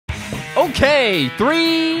Okay,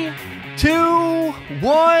 3, 2,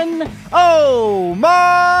 1. Oh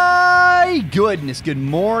my goodness. Good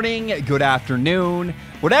morning, good afternoon.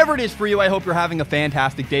 Whatever it is for you, I hope you're having a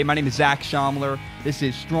fantastic day. My name is Zach Schaumler. This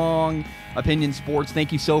is Strong Opinion Sports.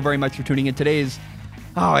 Thank you so very much for tuning in. Today is,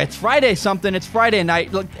 it's Friday something. It's Friday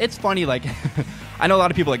night. Look, it's funny, like, I know a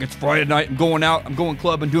lot of people are like, it's Friday night, I'm going out, I'm going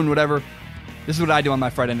club, I'm doing whatever. This is what I do on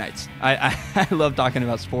my Friday nights. I love talking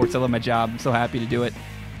about sports. I love my job. I'm so happy to do it.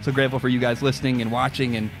 So grateful for you guys listening and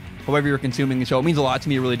watching and however you're consuming the show. It means a lot to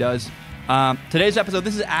me. It really does. Today's episode,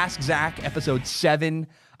 this is Ask Zach, episode 7.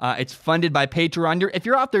 It's funded by Patreon. If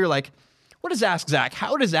you're out there, you're like, what is Ask Zach?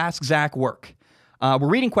 How does Ask Zach work? We're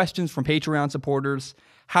reading questions from Patreon supporters.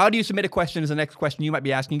 How do you submit a question is the next question you might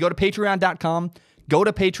be asking. Go to patreon.com. Go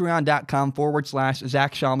to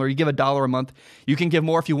patreon.com/Zach Schaumler. You give $1 a month. You can give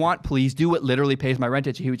more if you want. Please do. It literally pays my rent.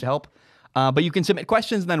 It's a huge help. But you can submit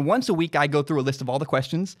questions, and then once a week, I go through a list of all the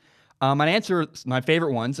questions. I answer my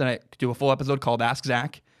favorite ones, and I do a full episode called Ask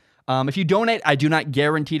Zach. If you donate, I do not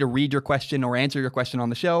guarantee to read your question or answer your question on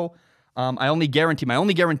the show. My only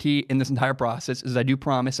guarantee in this entire process is I do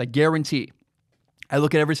promise, I guarantee, I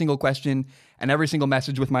look at every single question and every single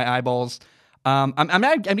message with my eyeballs. I'm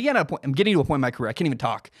getting to a point in my career, I can't even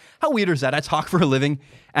talk. How weird is that? I talk for a living,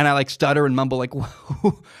 and I like stutter and mumble like,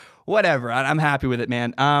 whatever. I'm happy with it,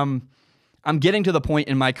 man. I'm getting to the point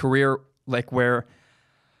in my career like where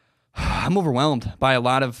I'm overwhelmed by a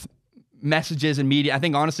lot of messages and media. I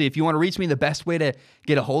think, honestly, if you want to reach me, the best way to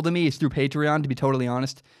get a hold of me is through Patreon, to be totally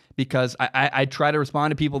honest, because I try to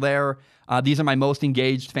respond to people there. These are my most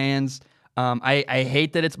engaged fans. I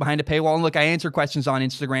hate that it's behind a paywall. And look, I answer questions on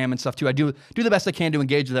Instagram and stuff too. I do the best I can to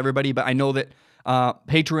engage with everybody, but I know that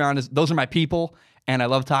Patreon those are my people, and I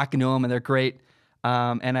love talking to them, and they're great.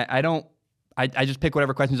 And I just pick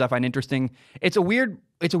whatever questions I find interesting. It's a weird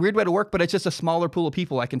way to work, but it's just a smaller pool of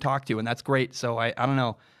people I can talk to, and that's great. So I don't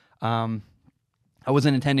know. I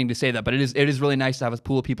wasn't intending to say that, but it is really nice to have a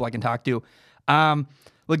pool of people I can talk to.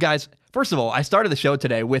 Look, guys, first of all, I started the show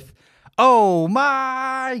today with, oh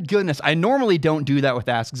my goodness. I normally don't do that with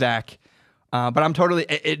Ask Zach, but I'm totally,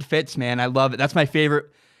 it fits, man. I love it. That's my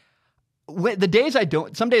favorite. The days I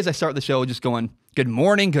don't, some days I start the show just going, good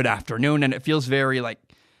morning, good afternoon, and it feels very like,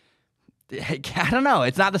 I don't know.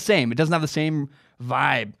 It's not the same. It doesn't have the same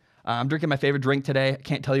vibe. I'm drinking my favorite drink today. I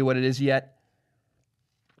can't tell you what it is yet,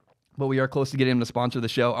 but we are close to getting him to sponsor the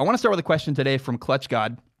show. I want to start with a question today from Clutch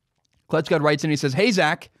God. Clutch God writes in, he says, hey,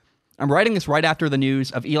 Zach, I'm writing this right after the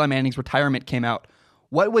news of Eli Manning's retirement came out.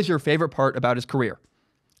 What was your favorite part about his career?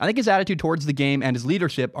 I think his attitude towards the game and his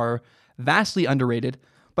leadership are vastly underrated,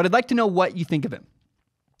 but I'd like to know what you think of him.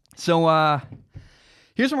 So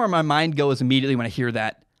here's where my mind goes immediately when I hear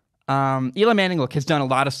that. Eli Manning, look, has done a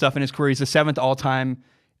lot of stuff in his career. He's the 7th all-time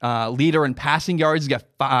leader in passing yards. He's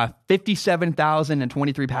got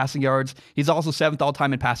 57,023 passing yards. He's also 7th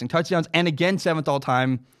all-time in passing touchdowns, and again 7th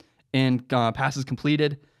all-time in passes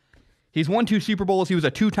completed. He's won 2 Super Bowls. He was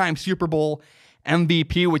a 2-time Super Bowl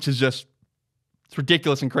MVP, which is just, it's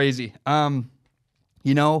ridiculous and crazy.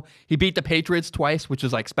 He beat the Patriots twice, which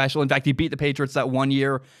is like special. In fact, he beat the Patriots that one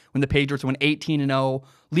year when the Patriots went 18-0,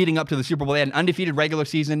 leading up to the Super Bowl. They had an undefeated regular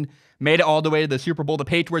season, made it all the way to the Super Bowl. The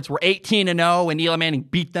Patriots were 18-0, and Eli Manning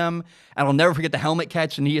beat them. And I'll never forget the helmet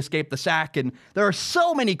catch, and he escaped the sack. And there are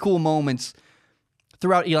so many cool moments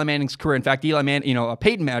throughout Eli Manning's career. In fact,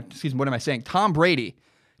 Tom Brady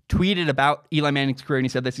tweeted about Eli Manning's career, and he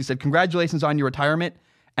said this. He said, congratulations on your retirement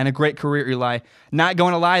and a great career, Eli. Not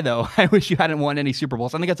going to lie, though, I wish you hadn't won any Super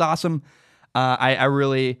Bowls. I think it's awesome.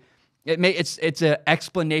 It's an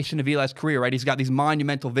explanation of Eli's career, right? He's got these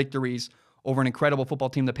monumental victories over an incredible football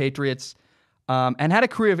team, the Patriots, and had a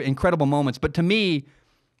career of incredible moments. But to me,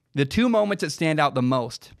 the 2 moments that stand out the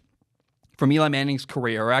most from Eli Manning's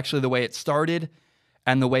career are actually the way it started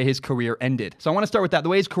and the way his career ended. So I want to start with that. The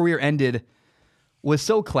way his career ended was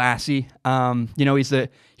so classy. He was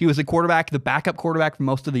the quarterback, the backup quarterback for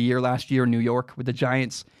most of the year last year in New York with the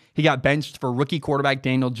Giants. He got benched for rookie quarterback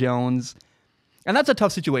Daniel Jones. And that's a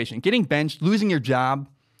tough situation. Getting benched, losing your job,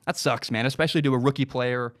 that sucks, man, especially to a rookie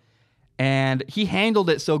player. And he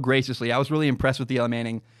handled it so graciously. I was really impressed with Eli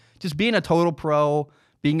Manning. Just being a total pro,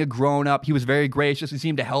 being a grown-up, he was very gracious. He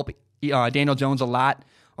seemed to help Daniel Jones a lot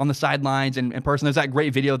on the sidelines and in person. There's that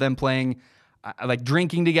great video of them playing like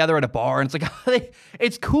drinking together at a bar, and it's like,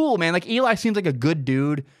 it's cool, man. Like, Eli seems like a good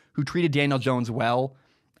dude who treated Daniel Jones well.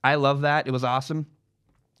 I love that. It was awesome.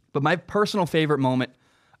 But my personal favorite moment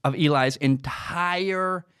of Eli's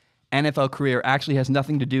entire NFL career actually has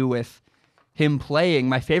nothing to do with him playing.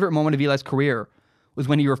 My favorite moment of Eli's career was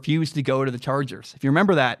when he refused to go to the Chargers. If you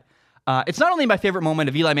remember that, it's not only my favorite moment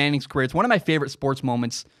of Eli Manning's career, it's one of my favorite sports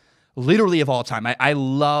moments literally of all time. I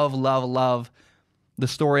love, love, love the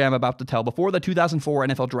story I'm about to tell. Before the 2004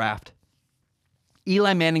 NFL draft,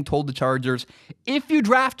 Eli Manning told the Chargers, if you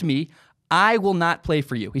draft me, I will not play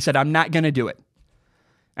for you. He said, I'm not going to do it.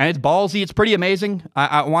 And it's ballsy. It's pretty amazing.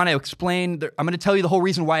 I want to explain. I'm going to tell you the whole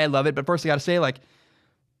reason why I love it. But first, I got to say, like,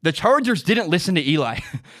 the Chargers didn't listen to Eli.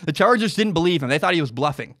 The Chargers didn't believe him. They thought he was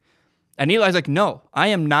bluffing. And Eli's like, no, I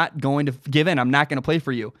am not going to give in. I'm not going to play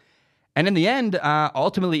for you. And in the end,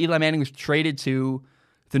 ultimately, Eli Manning was traded to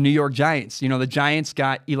the New York Giants. You know, the Giants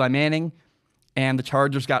got Eli Manning, and the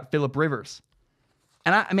Chargers got Phillip Rivers.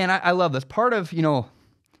 And I love this. Part of, you know,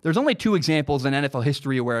 there's only 2 examples in NFL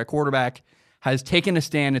history where a quarterback has taken a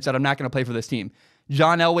stand and said, I'm not going to play for this team.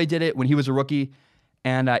 John Elway did it when he was a rookie,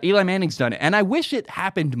 and Eli Manning's done it. And I wish it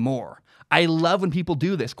happened more. I love when people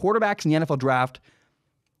do this. Quarterbacks in the NFL draft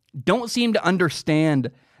don't seem to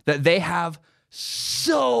understand that they have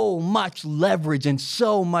so much leverage and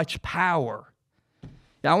so much power.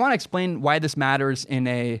 Now, I want to explain why this matters in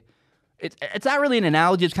it's not really an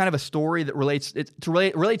analogy. It's kind of a story that relates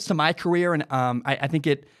to my career, and I think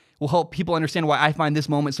it will help people understand why I find this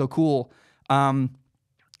moment so cool. When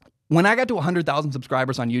I got to 100,000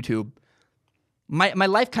 subscribers on YouTube, my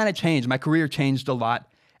life kind of changed. My career changed a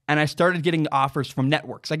lot, and I started getting offers from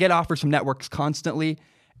networks. I get offers from networks constantly,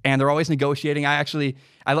 and they're always negotiating. I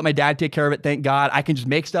let my dad take care of it, thank God. I can just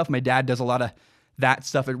make stuff. My dad does a lot of that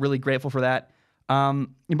stuff. I'm really grateful for that.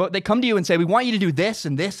 But they come to you and say, we want you to do this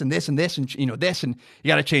and this and this and this and, you know, this, and you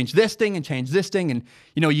got to change this thing and change this thing. And,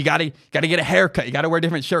 you know, you got to get a haircut. You got to wear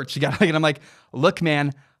different shirts. And I'm like, look,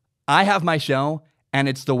 man, I have my show and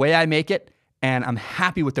it's the way I make it. And I'm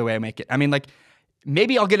happy with the way I make it. I mean, like,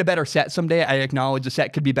 maybe I'll get a better set someday. I acknowledge the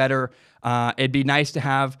set could be better. It'd be nice to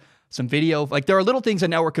have some video. Like, there are little things a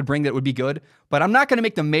network could bring that would be good, but I'm not going to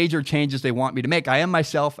make the major changes they want me to make. I am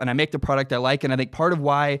myself and I make the product I like. And I think part of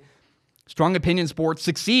why Strong Opinion Sports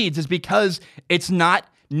succeeds is because it's not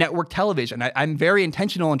network television. I'm very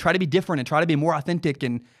intentional and try to be different and try to be more authentic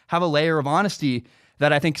and have a layer of honesty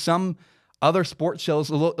that I think some other sports shows,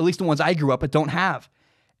 at least the ones I grew up with, don't have.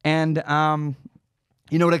 And,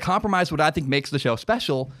 you know, to compromise what I think makes the show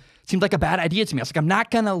special seemed like a bad idea to me. I was like, I'm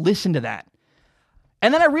not going to listen to that.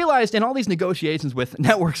 And then I realized in all these negotiations with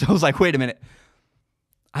networks, I was like, wait a minute.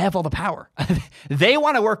 I have all the power. They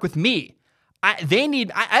want to work with me. I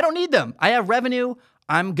don't need them. I have revenue.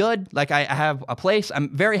 I'm good. Like, I have a place. I'm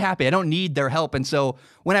very happy. I don't need their help. And so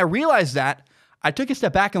when I realized that, I took a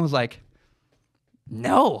step back and was like,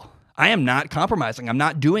 no, I am not compromising.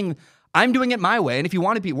 I'm doing it my way. And if you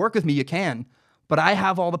want to work with me, you can. But I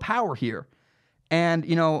have all the power here. And,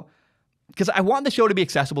 you know, because I want the show to be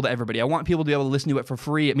accessible to everybody. I want people to be able to listen to it for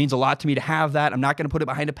free. It means a lot to me to have that. I'm not going to put it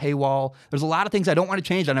behind a paywall. There's a lot of things I don't want to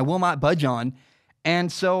change and I will not budge on. And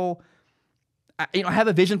so, you know, I have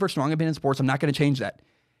a vision for Strong Opinion Sports. I'm not going to change that.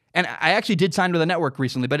 And I actually did sign with a network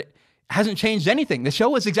recently, but it hasn't changed anything. The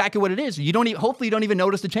show is exactly what it is. Hopefully you don't even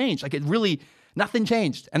notice the change. Like, it really, nothing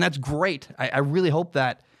changed. And that's great. I really hope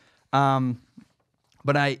that.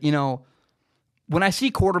 But you know, when I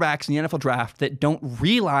see quarterbacks in the NFL draft that don't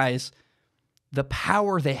realize the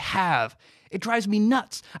power they have, it drives me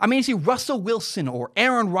nuts. I mean, you see Russell Wilson or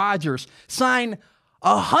Aaron Rodgers sign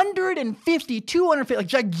 150, 250, like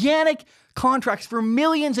gigantic contracts for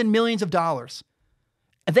millions and millions of dollars.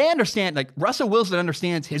 They understand, like, Russell Wilson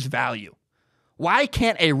understands his value. Why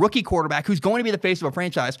can't a rookie quarterback who's going to be the face of a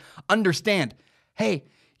franchise understand, hey,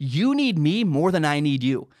 you need me more than I need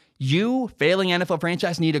you. You, failing NFL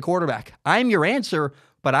franchise, need a quarterback. I'm your answer,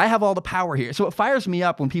 but I have all the power here. So it fires me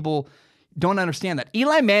up when people don't understand that.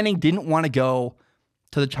 Eli Manning didn't want to go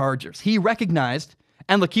to the Chargers. He recognized,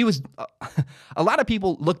 and look, he was, a lot of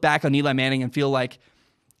people look back on Eli Manning and feel like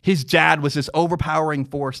his dad was this overpowering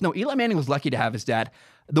force. No, Eli Manning was lucky to have his dad.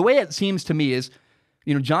 The way it seems to me is,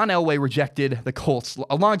 you know, John Elway rejected the Colts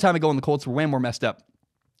a long time ago, and the Colts were way more messed up.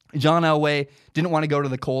 John Elway didn't want to go to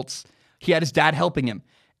the Colts. He had his dad helping him.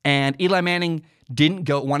 And Eli Manning didn't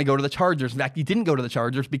want to go to the Chargers. In fact, he didn't go to the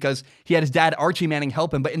Chargers because he had his dad, Archie Manning,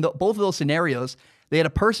 help him. But in both of those scenarios, they had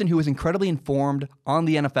a person who was incredibly informed on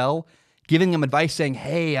the NFL, giving them advice saying,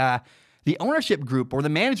 hey, the ownership group or the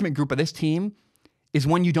management group of this team is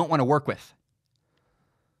one you don't want to work with.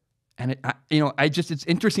 And it's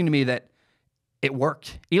interesting to me that it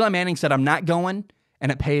worked. Eli Manning said, I'm not going,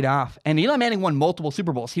 and it paid off. And Eli Manning won multiple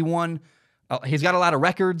Super Bowls. He's got a lot of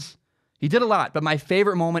records. He did a lot, but my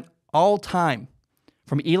favorite moment all time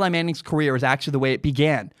from Eli Manning's career is actually the way it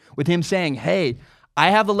began, with him saying, hey,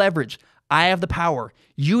 I have the leverage. I have the power.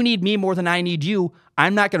 You need me more than I need you.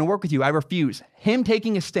 I'm not going to work with you. I refuse. Him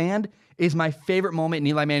taking a stand is my favorite moment in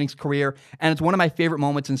Eli Manning's career, and it's one of my favorite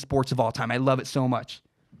moments in sports of all time. I love it so much.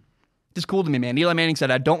 Just cool to me, man. Eli Manning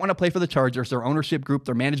said, I don't want to play for the Chargers, their ownership group,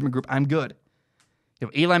 their management group. I'm good.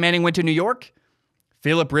 Eli Manning went to New York.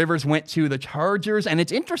 Phillip Rivers went to the Chargers. And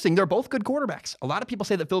it's interesting. They're both good quarterbacks. A lot of people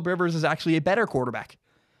say that Phillip Rivers is actually a better quarterback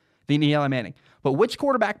than Eli Manning. But which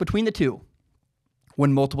quarterback between the two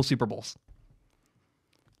won multiple Super Bowls?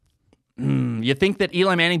 You think that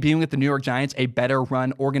Eli Manning being with the New York Giants, a better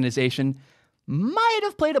run organization, might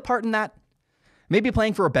have played a part in that? Maybe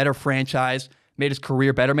playing for a better franchise made his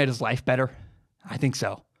career better, made his life better? I think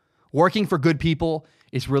so. Working for good people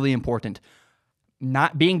is really important.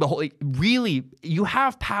 Not being the whole, really, you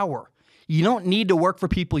have power. You don't need to work for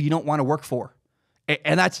people you don't want to work for.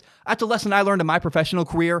 And that's a lesson I learned in my professional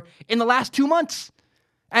career in the last 2 months.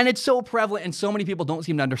 And it's so prevalent, and so many people don't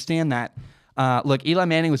seem to understand that. Look, Eli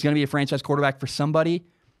Manning was going to be a franchise quarterback for somebody.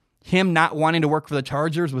 Him not wanting to work for the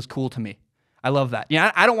Chargers was cool to me. I love that.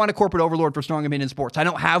 Yeah, I don't want a corporate overlord for strong opinion in sports. I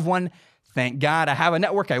don't have one. Thank God. I have a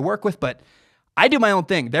network I work with, but I do my own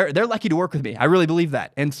thing. They're lucky to work with me. I really believe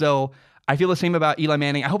that. And so I feel the same about Eli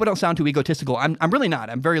Manning. I hope I don't sound too egotistical. I'm really not.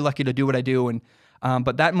 I'm very lucky to do what I do. And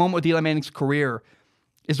but that moment with Eli Manning's career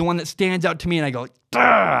is the one that stands out to me, and I go,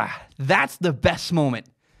 that's the best moment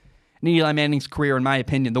in Eli Manning's career, in my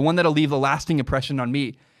opinion. The one that'll leave a lasting impression on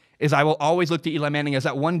me is I will always look to Eli Manning as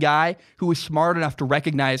that one guy who was smart enough to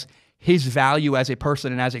recognize his value as a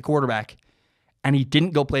person and as a quarterback, and he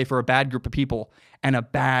didn't go play for a bad group of people and a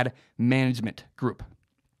bad management group.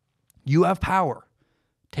 You have power.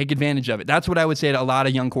 Take advantage of it. That's what I would say to a lot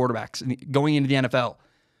of young quarterbacks going into the NFL.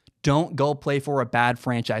 Don't go play for a bad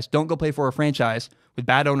franchise. Don't go play for a franchise with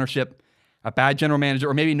bad ownership, a bad general manager,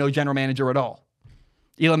 or maybe no general manager at all.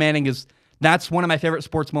 Eli Manning that's one of my favorite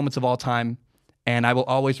sports moments of all time, and I will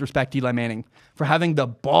always respect Eli Manning for having the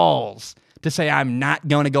balls to say, I'm not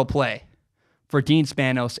going to go play for Dean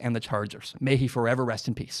Spanos and the Chargers. May he forever rest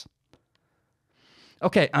in peace.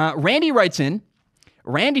 Okay, Randy writes in.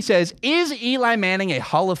 Randy says, is Eli Manning a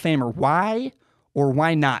Hall of Famer? Why or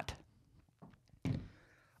why not?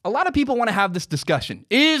 A lot of people want to have this discussion.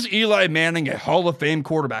 Is Eli Manning a Hall of Fame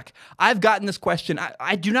quarterback? I've gotten this question,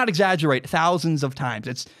 I do not exaggerate, thousands of times.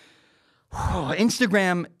 It's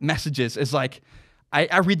Instagram messages is like,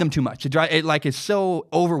 I read them too much. It's so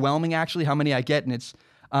overwhelming, actually, how many I get. And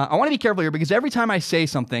I want to be careful here because every time I say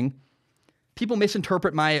something, people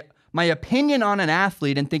misinterpret my opinion on an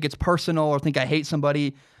athlete and think it's personal or think I hate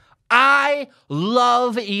somebody. I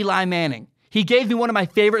love Eli Manning. He gave me one of my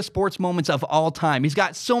favorite sports moments of all time. He's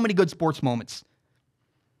got so many good sports moments.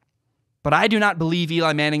 But I do not believe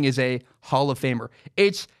Eli Manning is a Hall of Famer.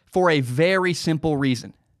 It's for a very simple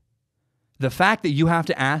reason. The fact that you have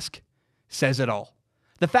to ask says it all.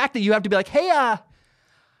 The fact that you have to be like, hey, I'm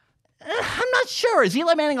not sure. Is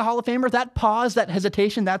Eli Manning a Hall of Famer? That pause, that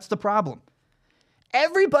hesitation, that's the problem.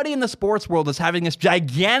 Everybody in the sports world is having this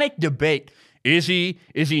gigantic debate. Is he?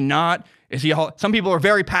 Is he not? Is he some people are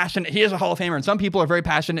very passionate. He is a Hall of Famer. And some people are very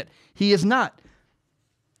passionate. He is not.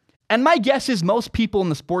 And my guess is most people in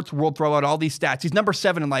the sports world throw out all these stats. He's number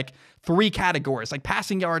 7 in like 3 categories, like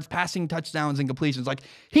passing yards, passing touchdowns, and completions. Like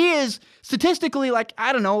he is statistically like,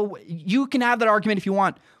 I don't know, you can have that argument if you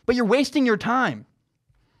want, but you're wasting your time.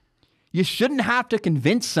 You shouldn't have to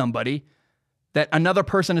convince somebody that another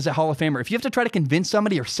person is a Hall of Famer. If you have to try to convince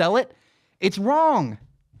somebody or sell it, it's wrong.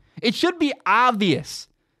 It should be obvious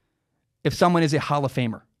if someone is a Hall of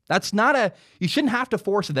Famer. You shouldn't have to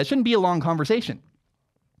force it. That shouldn't be a long conversation.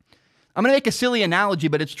 I'm going to make a silly analogy,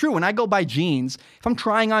 but it's true. When I go buy jeans, if I'm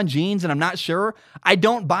trying on jeans and I'm not sure, I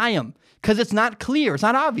don't buy them because it's not clear. It's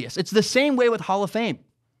not obvious. It's the same way with Hall of Fame.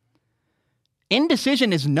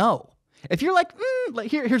 Indecision is no. If you're like,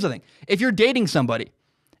 here's the thing. If you're dating somebody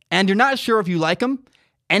and you're not sure if you like them,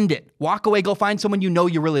 end it. Walk away, go find someone you know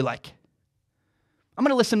you really like. I'm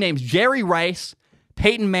going to list some names. Jerry Rice,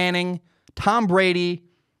 Peyton Manning, Tom Brady,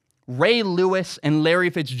 Ray Lewis, and Larry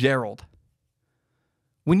Fitzgerald.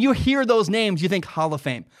 When you hear those names, you think Hall of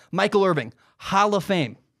Fame. Michael Irving, Hall of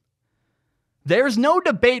Fame. There's no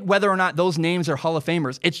debate whether or not those names are Hall of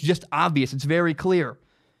Famers. It's just obvious. It's very clear.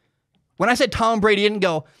 When I said Tom Brady, didn't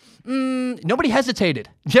go, nobody hesitated.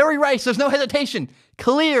 Jerry Rice, there's no hesitation.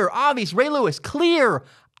 Clear, obvious. Ray Lewis, clear,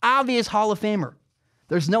 obvious Hall of Famer.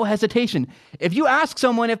 There's no hesitation. If you ask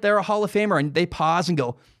someone if they're a Hall of Famer and they pause and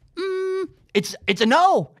go, it's a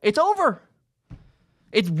no. It's over.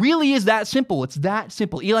 It really is that simple. It's that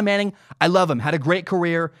simple. Eli Manning, I love him. Had a great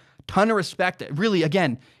career. Ton of respect. Really,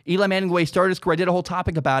 again, Eli Manning, the way he started his career, I did a whole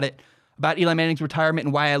topic about it, about Eli Manning's retirement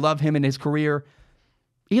and why I love him and his career.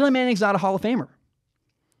 Eli Manning's not a Hall of Famer.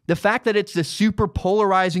 The fact that it's this super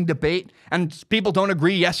polarizing debate and people don't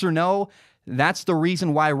agree yes or no, that's the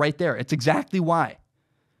reason why right there. It's exactly why.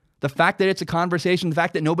 The fact that it's a conversation, the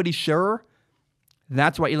fact that nobody's sure,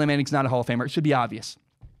 that's why Eli Manning's not a Hall of Famer. It should be obvious.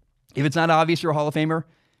 If it's not obvious you're a Hall of Famer,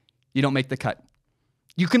 you don't make the cut.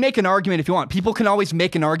 You can make an argument if you want. People can always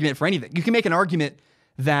make an argument for anything. You can make an argument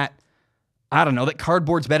that, I don't know, that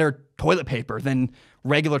cardboard's better toilet paper than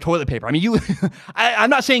regular toilet paper. I mean, I'm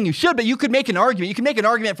not saying you should, but you could make an argument. You can make an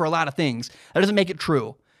argument for a lot of things. That doesn't make it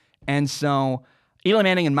true. And so Eli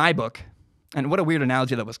Manning in my book, and what a weird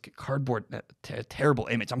analogy that was, cardboard, terrible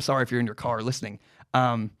image. I'm sorry if you're in your car listening.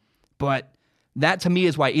 But that to me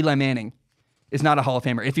is why Eli Manning is not a Hall of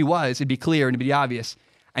Famer. If he was, it'd be clear and it'd be obvious,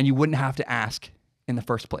 and you wouldn't have to ask in the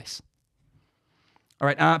first place. All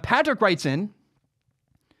right, Patrick writes in.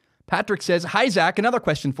 Patrick says, "Hi, Zach, another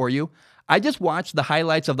question for you. I just watched the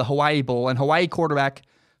highlights of the Hawaii Bowl, and Hawaii quarterback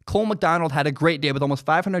Cole McDonald had a great day with almost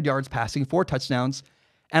 500 yards passing, 4 touchdowns,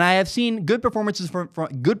 and I have seen good performances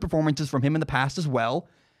from him in the past as well.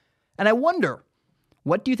 And I wonder,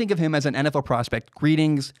 what do you think of him as an NFL prospect?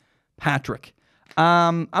 Greetings, Patrick."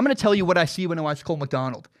 I'm going to tell you what I see when I watch Cole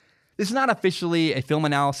McDonald. This is not officially a film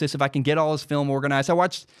analysis. If I can get all his film organized, I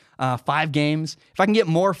watched 5 games. If I can get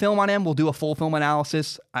more film on him, we'll do a full film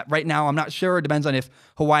analysis. Right now, I'm not sure. It depends on if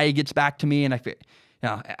Hawaii gets back to me, and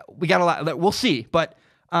we got a lot. We'll see. But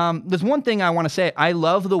there's one thing I want to say. I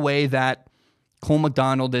love the way that Cole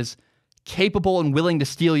McDonald is capable and willing to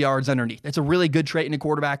steal yards underneath. It's a really good trait in a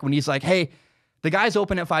quarterback when he's like, hey, the guy's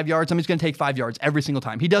open at 5 yards. I'm just going to take 5 yards every single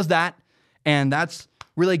time. He does that, and that's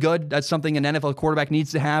really good. That's something an NFL quarterback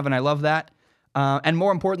needs to have, and I love that. And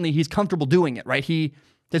more importantly, he's comfortable doing it, right? He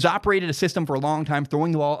has operated a system for a long time,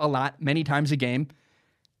 throwing the ball a lot, many times a game,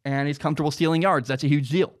 and he's comfortable stealing yards. That's a huge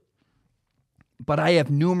deal. But I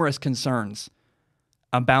have numerous concerns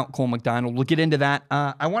about Cole McDonald. We'll get into that.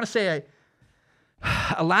 I want to say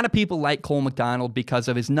a lot of people like Cole McDonald because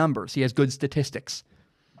of his numbers. He has good statistics.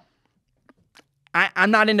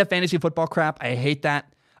 I'm not into fantasy football crap. I hate that.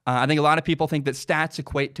 I think a lot of people think that stats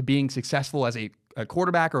equate to being successful as a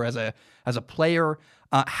quarterback or as a player.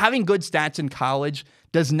 Having good stats in college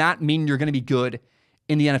does not mean you're going to be good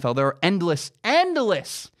in the NFL. There are endless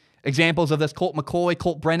examples of this. Colt McCoy,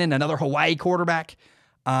 Colt Brennan, another Hawaii quarterback.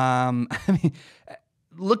 I mean,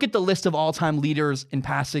 look at the list of all-time leaders in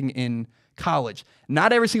passing in college.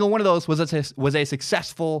 Not every single one of those was a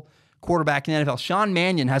successful quarterback in the NFL. Sean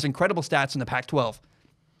Mannion has incredible stats in the Pac-12.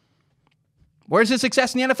 Where's his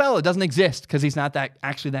success in the NFL? It doesn't exist because he's not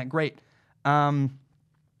actually that great.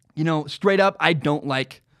 Straight up, I don't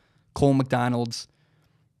like Cole McDonald's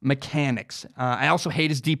mechanics. I also hate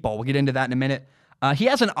his deep ball. We'll get into that in a minute. He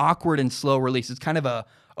has an awkward and slow release. It's kind of a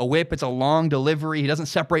whip. It's a long delivery. He doesn't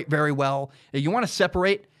separate very well. You want to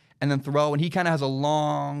separate and then throw, and he kind of has a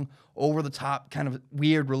long, over-the-top kind of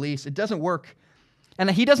weird release. It doesn't work. And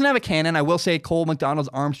he doesn't have a cannon. I will say Cole McDonald's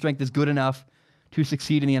arm strength is good enough to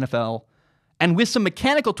succeed in the NFL. And with some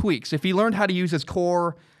mechanical tweaks, if he learned how to use his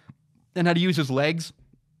core and how to use his legs,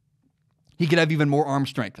 he could have even more arm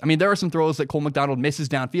strength. I mean, there are some throws that Cole McDonald misses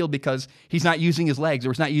downfield because he's not using his legs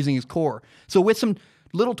or he's not using his core. So with some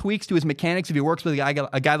little tweaks to his mechanics, if he works with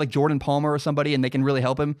a guy like Jordan Palmer or somebody and they can really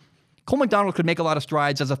help him, Cole McDonald could make a lot of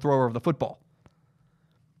strides as a thrower of the football.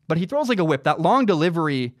 But he throws like a whip. That long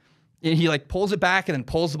delivery, he like pulls it back and then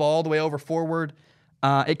pulls the ball all the way over forward.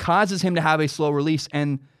 It causes him to have a slow release.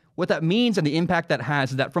 And what that means and the impact that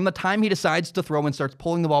has is that from the time he decides to throw and starts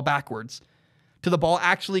pulling the ball backwards to the ball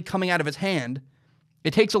actually coming out of his hand,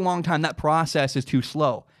 it takes a long time. That process is too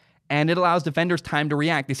slow. And it allows defenders time to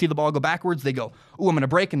react. They see the ball go backwards. They go, ooh, I'm going to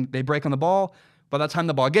break. And they break on the ball. By the time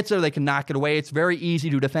the ball gets there, they can knock it away. It's very easy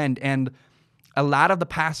to defend. And a lot of the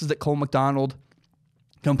passes that Cole McDonald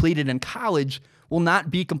completed in college will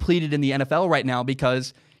not be completed in the NFL right now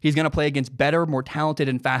because he's going to play against better, more talented,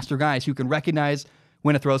 and faster guys who can recognize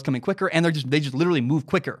when a throw is coming quicker, and they just literally move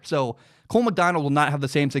quicker. So Cole McDonald will not have the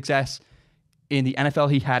same success in the NFL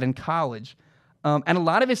he had in college. And a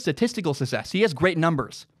lot of his statistical success, he has great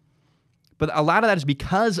numbers, but a lot of that is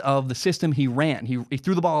because of the system he ran. He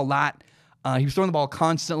threw the ball a lot. He was throwing the ball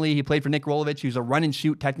constantly. He played for Nick Rolovich, who's a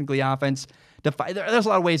run-and-shoot, technically, offense. There's a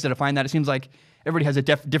lot of ways to define that. It seems like everybody has a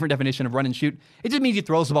different definition of run-and-shoot. It just means he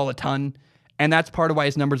throws the ball a ton, and that's part of why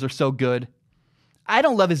his numbers are so good. I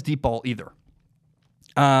don't love his deep ball either.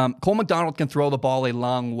 Cole McDonald can throw the ball a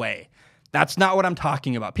long way. That's not what I'm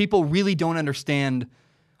talking about. People really don't understand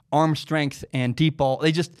arm strength and deep ball.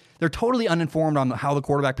 They're totally uninformed on how the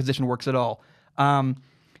quarterback position works at all. At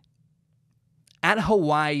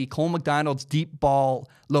Hawaii, Cole McDonald's deep ball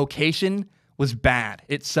location was bad.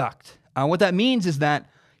 It sucked. What that means is that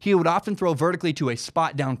he would often throw vertically to a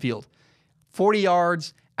spot downfield. 40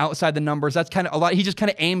 yards outside the numbers, that's kind of a lot. He just kind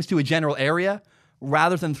of aims to a general area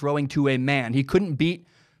rather than throwing to a man. He couldn't beat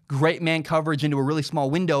great man coverage into a really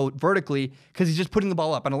small window vertically because he's just putting the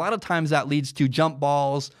ball up. And a lot of times that leads to jump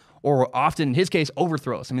balls or often, in his case,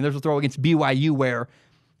 overthrows. I mean, there's a throw against BYU where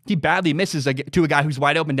he badly misses to a guy who's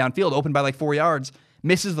wide open downfield, open by like 4 yards,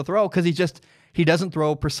 misses the throw because he doesn't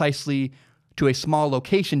throw precisely to a small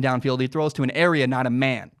location downfield. He throws to an area, not a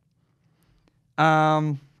man.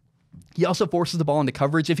 He also forces the ball into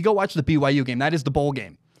coverage. If you go watch the BYU game, that is the bowl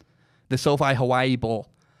game, the SoFi Hawaii Bowl.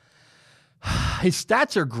 His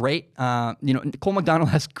stats are great. Cole McDonald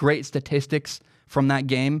has great statistics from that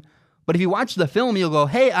game. But if you watch the film, you'll go,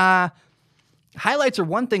 hey, highlights are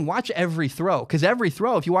one thing. Watch every throw. Because every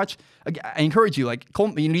throw, if you watch, I encourage you, like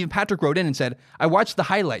even Patrick wrote in and said, I watched the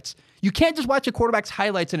highlights. You can't just watch a quarterback's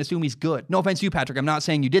highlights and assume he's good. No offense to you, Patrick. I'm not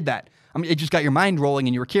saying you did that. I mean, it just got your mind rolling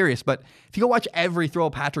and you were curious. But if you go watch every throw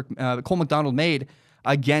Cole McDonald made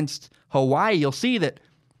against Hawaii, you'll see that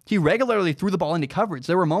he regularly threw the ball into coverage.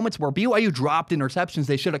 There were moments where BYU dropped interceptions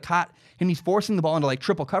they should have caught, and he's forcing the ball into like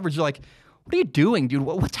triple coverage. You're like, what are you doing, dude?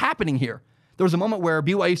 What's happening here? There was a moment where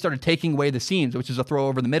BYU started taking away the seams, which is a throw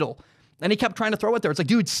over the middle, and he kept trying to throw it there. It's like,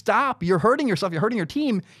 dude, stop. You're hurting yourself. You're hurting your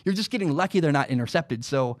team. You're just getting lucky they're not intercepted.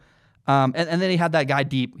 So, and then he had that guy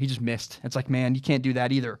deep. He just missed. It's like, man, you can't do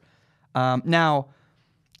that either. Now,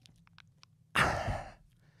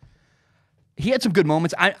 he had some good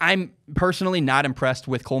moments. I'm personally not impressed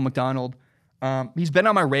with Cole McDonald. He's been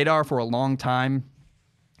on my radar for a long time,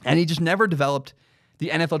 and he just never developed the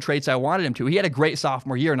NFL traits I wanted him to. He had a great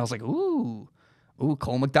sophomore year, and I was like, ooh,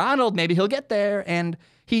 Cole McDonald, maybe he'll get there. And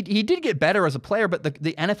he did get better as a player, but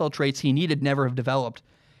the NFL traits he needed never have developed.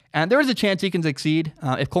 And there is a chance he can succeed.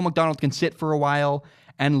 If Cole McDonald can sit for a while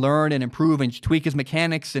and learn and improve and tweak his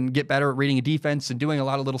mechanics and get better at reading a defense and doing a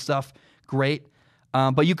lot of little stuff, great.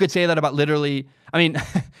 But you could say that about literally,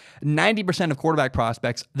 90% of quarterback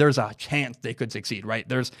prospects, there's a chance they could succeed, right?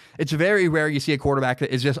 It's very rare you see a quarterback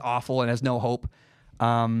that is just awful and has no hope.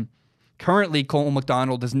 Currently, Cole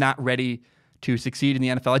McDonald is not ready to succeed in the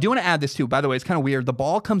NFL. I do want to add this too. By the way, it's kind of weird. The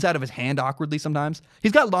ball comes out of his hand awkwardly sometimes.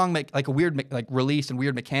 He's got long, like a weird release and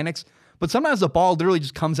weird mechanics, but sometimes the ball literally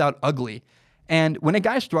just comes out ugly. And when a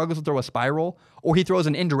guy struggles to throw a spiral, or he throws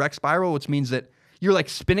an indirect spiral, which means that you're like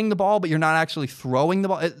spinning the ball, but you're not actually throwing the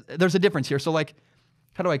ball. There's a difference here. So like,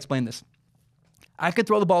 how do I explain this? I could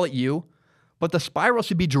throw the ball at you, but the spiral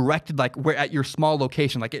should be directed like where at your small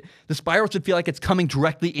location. Like the spiral should feel like it's coming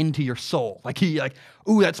directly into your soul.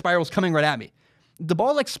 Ooh, that spiral's coming right at me. The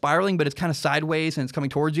ball's like spiraling, but it's kind of sideways and it's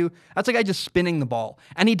coming towards you. That's a guy just spinning the ball.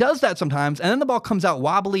 And he does that sometimes, and then the ball comes out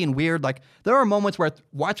wobbly and weird. Like there are moments where I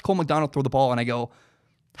watch Cole McDonald throw the ball and I go,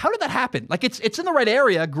 how did that happen? Like it's in the right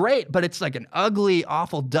area, great, but it's like an ugly,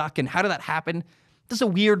 awful duck. And how did that happen? This is a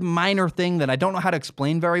weird minor thing that I don't know how to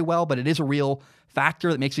explain very well, but it is a real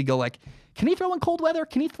factor that makes me go like, can he throw in cold weather?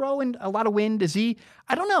 Can he throw in a lot of wind?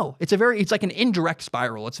 I don't know. It's like an indirect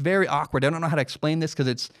spiral. It's very awkward. I don't know how to explain this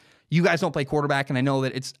because you guys don't play quarterback, and I know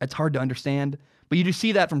that it's hard to understand, but you do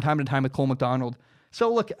see that from time to time with Cole McDonald.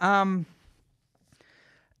 So look,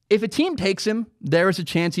 if a team takes him, there is a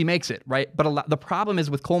chance he makes it, right? But the problem is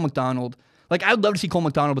with Cole McDonald, like I would love to see Cole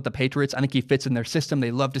McDonald with the Patriots. I think he fits in their system.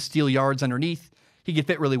 They love to steal yards underneath. He could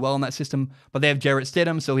fit really well in that system, but they have Jarrett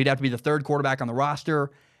Stidham, so he'd have to be the third quarterback on the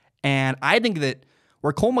roster. And I think that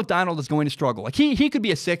where Cole McDonald is going to struggle, like he could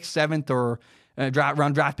be a 6th, 7th, or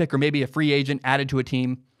round draft pick, or maybe a free agent added to a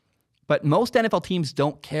team. But most NFL teams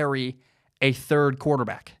don't carry a third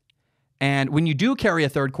quarterback. And when you do carry a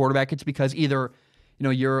third quarterback, it's because either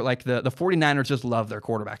you're like the 49ers just love their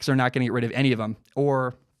quarterbacks. They're not going to get rid of any of them.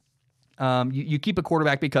 Or you keep a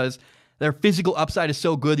quarterback because their physical upside is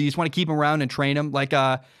so good that you just want to keep them around and train them. Like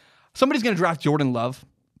somebody's going to draft Jordan Love.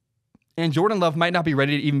 And Jordan Love might not be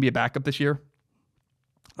ready to even be a backup this year.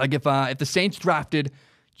 Like if the Saints drafted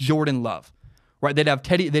Jordan Love, right? They'd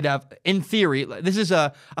have, in theory, this is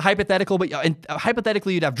a hypothetical, but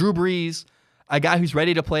hypothetically you'd have Drew Brees, a guy who's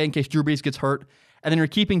ready to play in case Drew Brees gets hurt. And then you're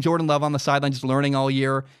keeping Jordan Love on the sideline, just learning all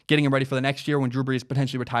year, getting him ready for the next year when Drew Brees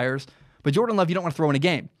potentially retires. But Jordan Love, you don't want to throw in a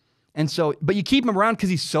game. And so, but you keep him around because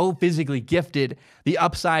he's so physically gifted. The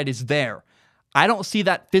upside is there. I don't see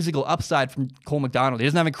that physical upside from Cole McDonald. He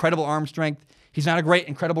doesn't have incredible arm strength. He's not a great,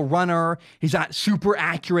 incredible runner. He's not super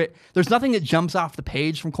accurate. There's nothing that jumps off the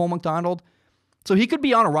page from Cole McDonald. So he could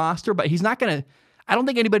be on a roster, but he's not going to, I don't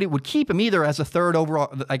think anybody would keep him either as a third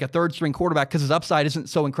overall, like a third string quarterback because his upside isn't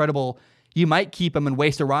so incredible. You might keep him and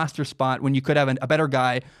waste a roster spot when you could have a better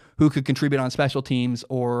guy who could contribute on special teams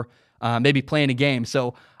or maybe play in a game.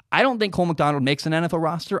 So I don't think Cole McDonald makes an NFL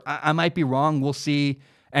roster. I might be wrong. We'll see.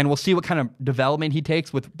 And we'll see what kind of development he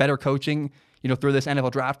takes with better coaching, through this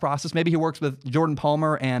NFL draft process. Maybe he works with Jordan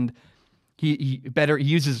Palmer and, He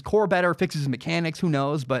uses his core better, fixes his mechanics, who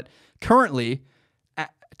knows? But currently,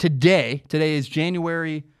 today is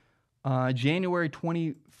January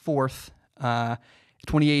 24th,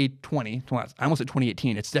 2020. I almost said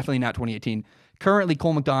 2018. It's definitely not 2018. Currently,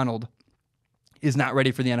 Cole McDonald is not ready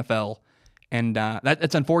for the NFL, and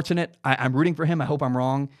that's unfortunate. I'm rooting for him. I hope I'm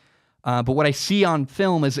wrong. But what I see on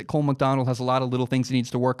film is that Cole McDonald has a lot of little things he needs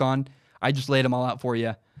to work on. I just laid them all out for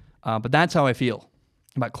you. But that's how I feel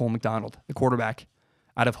about Cole McDonald, the quarterback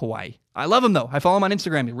out of Hawaii. I love him, though. I follow him on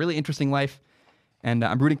Instagram. A really interesting life. And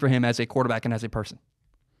I'm rooting for him as a quarterback and as a person.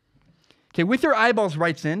 Okay, With Your Eyeballs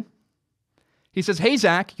writes in. He says, hey,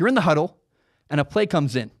 Zach, you're in the huddle, and a play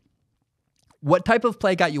comes in. What type of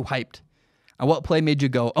play got you hyped? And what play made you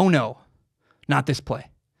go, oh, no, not this play?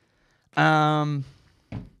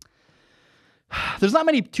 There's not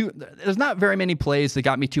very many plays that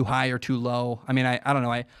got me too high or too low. I mean, I don't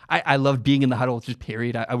know. I loved being in the huddle, just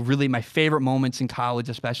period. I really, my favorite moments in college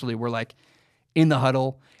especially were like in the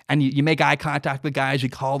huddle, and you make eye contact with guys, you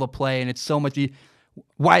call the play, and it's so much.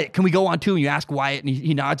 Wyatt, can we go on two? And you ask Wyatt, and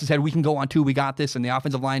he nods his head, we can go on two, we got this, and the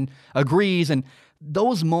offensive line agrees, and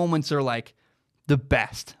those moments are like the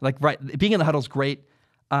best. Like, right, being in the huddle is great.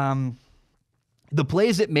 The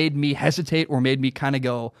plays that made me hesitate or made me kind of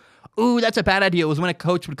go, ooh, that's a bad idea, was when a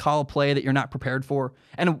coach would call a play that you're not prepared for.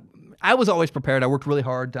 And I was always prepared. I worked really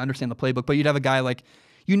hard to understand the playbook, but you'd have a guy like,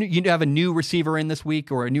 you'd have a new receiver in this week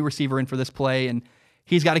or a new receiver in for this play, and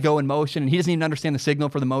he's got to go in motion, and he doesn't even understand the signal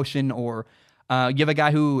for the motion, or you have a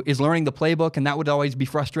guy who is learning the playbook, and that would always be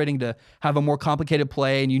frustrating to have a more complicated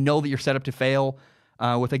play, and you know that you're set up to fail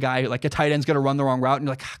with a guy, like a tight end's going to run the wrong route, and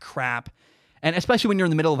you're like, crap. And especially when you're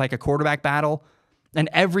in the middle of like a quarterback battle, and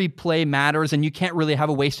every play matters, and you can't really have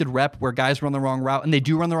a wasted rep where guys run the wrong route, and they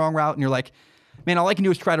do run the wrong route, and you're like, man, all I can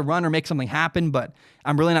do is try to run or make something happen, but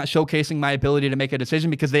I'm really not showcasing my ability to make a decision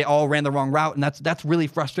because they all ran the wrong route, and that's really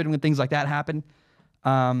frustrating when things like that happen.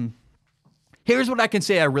 Here's what I can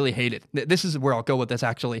say I really hated. This is where I'll go with this,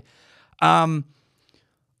 actually. I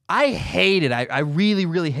really,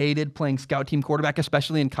 really hated playing scout team quarterback,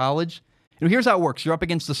 especially in college. You know, here's how it works. You're up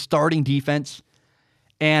against the starting defense,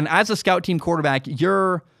 and as a scout team quarterback,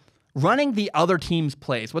 you're running the other team's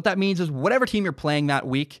plays. What that means is whatever team you're playing that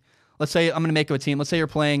week, let's say I'm going to make up a team. Let's say you're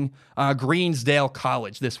playing Greensdale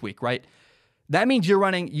College this week, right? That means you're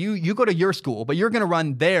running, you go to your school, but you're going to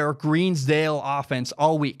run their Greensdale offense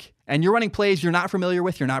all week. And you're running plays you're not familiar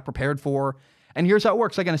with, you're not prepared for. And here's how it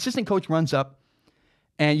works. Like an assistant coach runs up,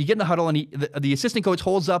 and you get in the huddle, and the assistant coach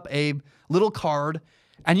holds up a little card,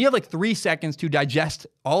 and you have like 3 seconds to digest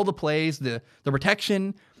all the plays, the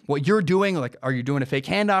protection, what you're doing. Like, are you doing a fake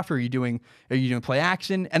handoff? Or are you doing play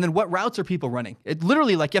action? And then what routes are people running? It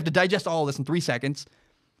literally, like, you have to digest all of this in 3 seconds.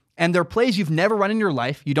 And they're plays you've never run in your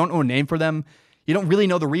life. You don't know a name for them. You don't really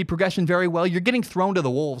know the read progression very well. You're getting thrown to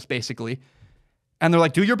the wolves, basically. And they're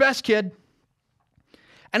like, do your best, kid.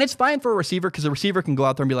 And it's fine for a receiver because a receiver can go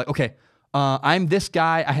out there and be like, okay, I'm this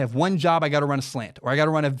guy. I have one job. I got to run a slant, or I got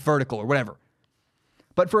to run a vertical, or whatever.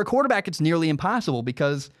 But for a quarterback, it's nearly impossible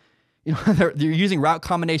because they're using route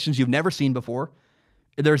combinations you've never seen before.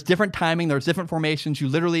 There's different timing. There's different formations. You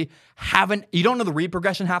literally you don't know the read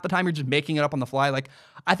progression half the time. You're just making it up on the fly. Like,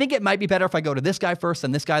 I think it might be better if I go to this guy first,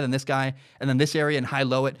 then this guy, and then this area and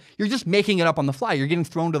high-low it. You're just making it up on the fly. You're getting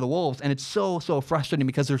thrown to the wolves, and it's so, so frustrating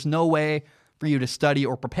because there's no way for you to study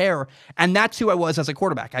or prepare. And that's who I was as a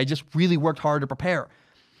quarterback. I just really worked hard to prepare.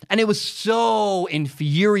 And it was so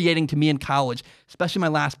infuriating to me in college, especially my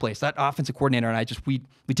last place. That offensive coordinator and I we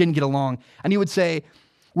didn't get along. And he would say,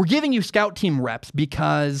 we're giving you scout team reps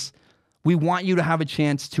because we want you to have a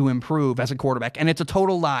chance to improve as a quarterback. And it's a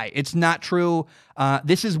total lie. It's not true.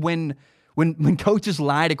 This is when coaches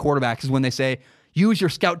lie to quarterbacks, is when they say, use your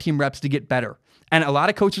scout team reps to get better. And a lot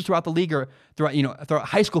of coaches throughout the league, throughout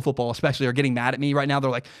high school football especially, are getting mad at me right now.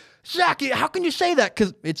 They're like, Zach, how can you say that?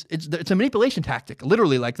 Because it's a manipulation tactic.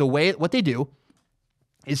 Literally, like what they do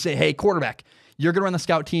is say, hey, quarterback, you're going to run the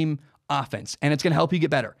scout team offense, and it's going to help you get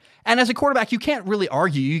better. And as a quarterback, you can't really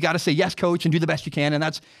argue. You got to say, yes, coach, and do the best you can. And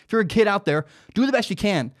that's, if you're a kid out there, do the best you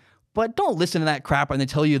can. But don't listen to that crap when they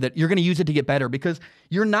tell you that you're going to use it to get better, because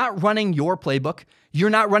you're not running your playbook. You're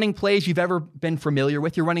not running plays you've ever been familiar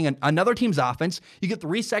with. You're running another team's offense. You get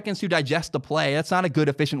 3 seconds to digest the play. That's not a good,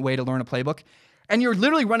 efficient way to learn a playbook. And you're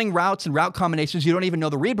literally running routes and route combinations you don't even know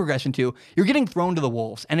the read progression to. You're getting thrown to the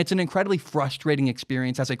wolves. And it's an incredibly frustrating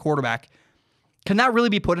experience as a quarterback. Cannot really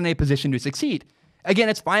be put in a position to succeed. Again,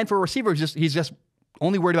 it's fine for a receiver. He's just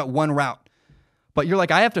only worried about one route. But you're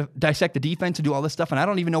like, I have to dissect the defense and do all this stuff, and I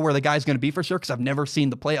don't even know where the guy's going to be for sure because I've never seen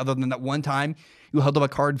the play other than that one time you held up a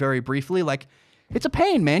card very briefly. Like, it's a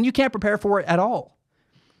pain, man. You can't prepare for it at all.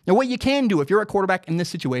 Now, what you can do if you're a quarterback in this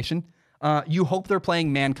situation, you hope they're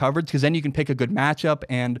playing man coverage because then you can pick a good matchup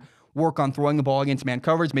and work on throwing the ball against man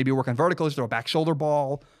coverage, maybe work on verticals, throw a back shoulder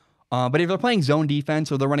ball. But if they're playing zone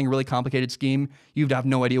defense or they're running a really complicated scheme you have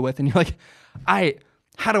no idea with, and you're like,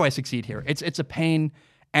 how do I succeed here? It's a pain.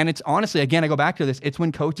 And it's honestly, again, I go back to this, it's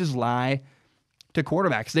when coaches lie to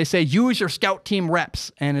quarterbacks. They say, use your scout team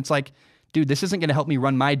reps. And it's like, dude, this isn't going to help me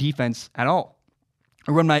run my defense at all.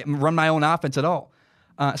 Or run my own offense at all.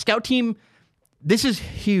 Scout team, this is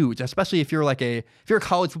huge, especially if you're a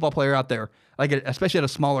college football player out there, especially at a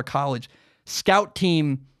smaller college. Scout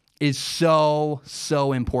team is so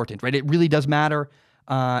important, right? It really does matter.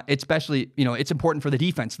 Especially, it's important for the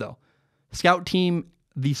defense though. The scout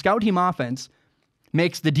team offense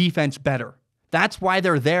makes the defense better. That's why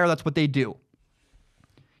they're there. That's what they do.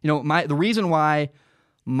 The reason why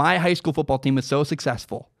my high school football team was so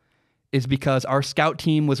successful is because our scout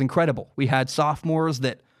team was incredible. We had sophomores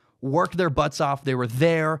that worked their butts off. They were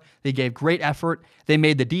there. They gave great effort. They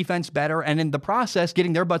made the defense better. And in the process,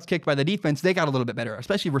 getting their butts kicked by the defense, they got a little bit better,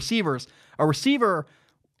 especially receivers. A receiver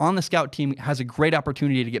on the scout team has a great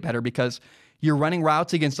opportunity to get better because you're running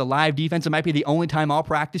routes against a live defense. It might be the only time all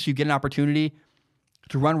practice you get an opportunity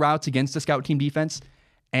to run routes against the scout team defense.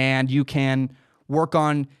 And you can work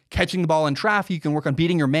on catching the ball in traffic. You can work on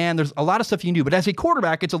beating your man. There's a lot of stuff you can do. But as a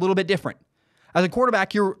quarterback, it's a little bit different. As a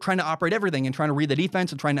quarterback, you're trying to operate everything and trying to read the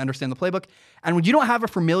defense and trying to understand the playbook. And when you don't have a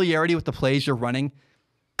familiarity with the plays you're running,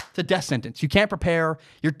 it's a death sentence. You can't prepare.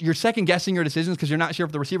 You're second-guessing your decisions because you're not sure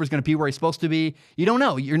if the receiver is going to be where he's supposed to be. You don't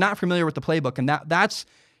know. You're not familiar with the playbook. And that's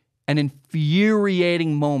an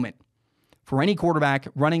infuriating moment for any quarterback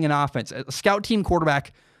running an offense. A scout team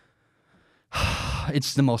quarterback,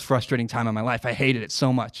 it's the most frustrating time of my life. I hated it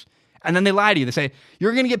so much. And then they lie to you. They say,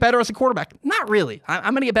 you're going to get better as a quarterback. Not really.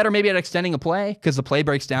 I'm going to get better maybe at extending a play because the play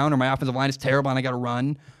breaks down or my offensive line is terrible and I got to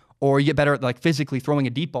run. Or you get better at physically throwing a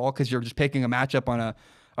deep ball because you're just picking a matchup on a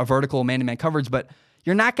vertical man-to-man coverage. But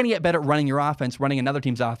you're not going to get better at running your offense, running another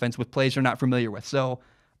team's offense with plays you're not familiar with. So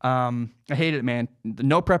I hated it, man.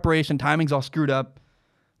 No preparation. Timing's all screwed up.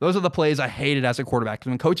 Those are the plays I hated as a quarterback.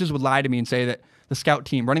 When coaches would lie to me and say that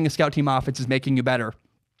running a scout team offense is making you better,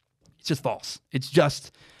 it's just false. It's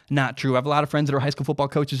just not true. I have a lot of friends that are high school football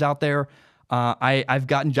coaches out there. I've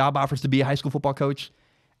gotten job offers to be a high school football coach.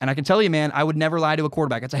 And I can tell you, man, I would never lie to a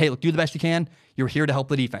quarterback. I'd say, hey, look, do the best you can. You're here to help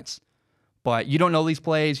the defense. But you don't know these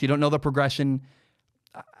plays. You don't know the progression.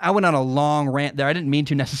 I went on a long rant there. I didn't mean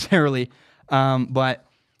to necessarily. But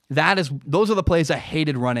those are the plays I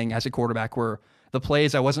hated running as a quarterback, were the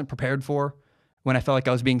plays I wasn't prepared for when I felt like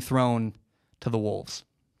I was being thrown to the wolves.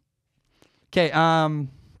 Okay,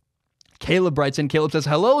 Caleb writes in. Caleb says,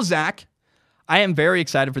 hello, Zach. I am very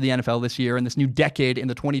excited for the NFL this year and this new decade in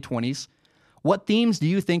the 2020s. What themes do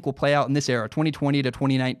you think will play out in this era, 2020 to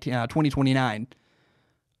 2029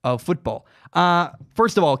 of football?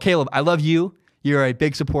 First of all, Caleb, I love you. You're a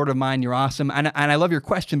big supporter of mine. You're awesome. And I love your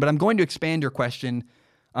question, but I'm going to expand your question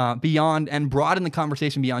beyond and broaden the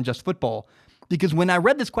conversation beyond just football. Because when I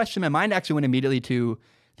read this question, my mind actually went immediately to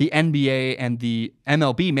the NBA and the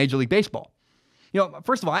MLB, Major League Baseball.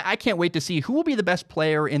 First of all, I can't wait to see who will be the best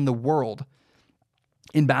player in the world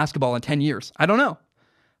in basketball in 10 years. I don't know.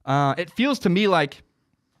 It feels to me like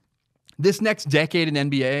this next decade in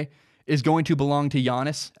NBA is going to belong to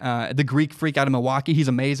Giannis, the Greek freak out of Milwaukee. He's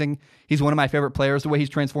amazing. He's one of my favorite players. The way he's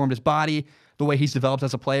transformed his body, the way he's developed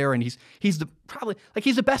as a player, and he's he's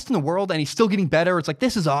the best in the world, and he's still getting better. It's like,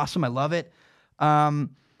 this is awesome. I love it.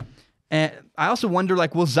 And I also wonder,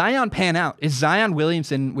 will Zion pan out? Is Zion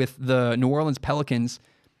Williamson with the New Orleans Pelicans,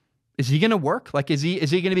 is he going to work? Is he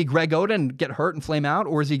going to be Greg Oden and get hurt and flame out,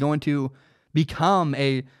 or is he going to become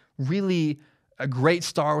a great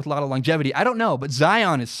star with a lot of longevity? I don't know, but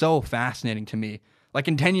Zion is so fascinating to me.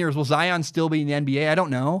 In 10 years, will Zion still be in the NBA? I don't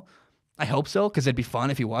know. I hope so, because it'd be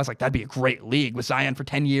fun if he was. That'd be a great league with Zion for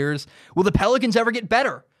 10 years. Will the Pelicans ever get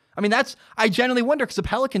better? I genuinely wonder, because the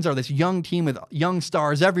Pelicans are this young team with young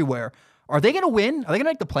stars everywhere. Are they going to win? Are they going to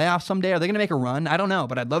make the playoffs someday? Are they going to make a run? I don't know,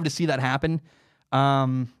 but I'd love to see that happen.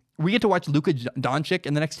 We get to watch Luka Doncic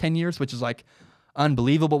in the next 10 years, which is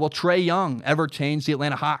unbelievable. Will Trae Young ever change the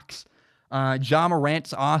Atlanta Hawks? Ja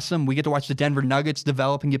Morant's awesome. We get to watch the Denver Nuggets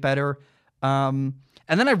develop and get better. And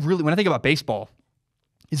then when I think about baseball,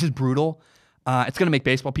 this is brutal. It's going to make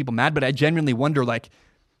baseball people mad, but I genuinely wonder,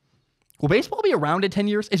 will baseball be around in 10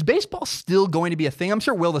 years? Is baseball still going to be a thing? I'm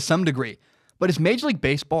sure it will to some degree. But is Major League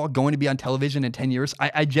Baseball going to be on television in 10 years?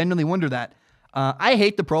 I genuinely wonder that. I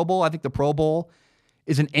hate the Pro Bowl. I think the Pro Bowl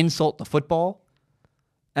is an insult to football.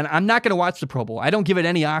 And I'm not going to watch the Pro Bowl. I don't give it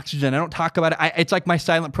any oxygen. I don't talk about it. It's like my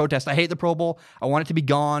silent protest. I hate the Pro Bowl. I want it to be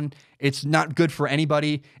gone. It's not good for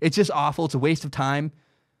anybody. It's just awful. It's a waste of time.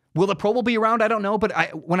 Will the Pro Bowl be around? I don't know. But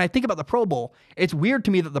when I think about the Pro Bowl, it's weird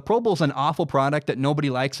to me that the Pro Bowl is an awful product that nobody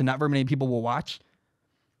likes and not very many people will watch.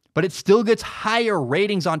 But it still gets higher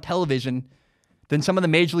ratings on television than some of the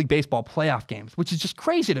Major League Baseball playoff games, which is just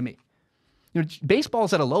crazy to me. Baseball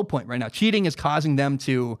is at a low point right now. Cheating is causing them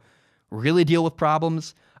to really deal with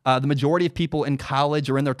problems. The majority of people in college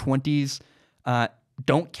or in their 20s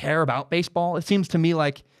don't care about baseball. It seems to me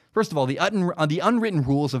like, first of all, the unwritten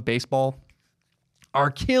rules of baseball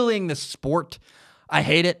are killing the sport. I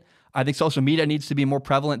hate it. I think social media needs to be more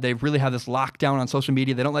prevalent. They really have this lockdown on social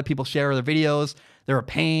media. They don't let people share their videos. They're a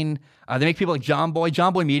pain. They make people like John Boy.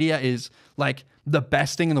 John Boy Media is like the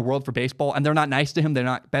best thing in the world for baseball, and they're not nice to him. They're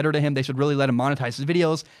not better to him. They should really let him monetize his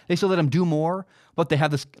videos. They should let him do more, but they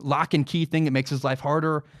have this lock and key thing that makes his life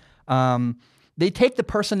harder. They take the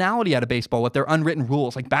personality out of baseball with their unwritten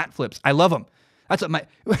rules, like bat flips. I love them. That's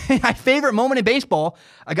my favorite moment in baseball.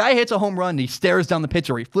 A guy hits a home run, and he stares down the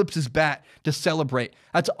pitcher. He flips his bat to celebrate.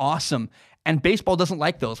 That's awesome. And baseball doesn't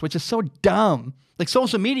like those, which is so dumb. Like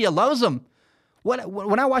social media loves them.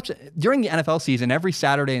 When I watch during the NFL season, every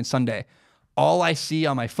Saturday and Sunday, all I see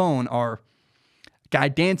on my phone are guy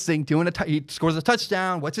dancing, he scores a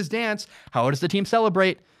touchdown. What's his dance? How does the team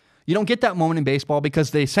celebrate? You don't get that moment in baseball because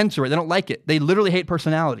they censor it. They don't like it. They literally hate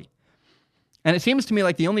personality. And it seems to me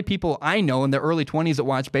like the only people I know in their early 20s that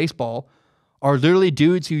watch baseball are literally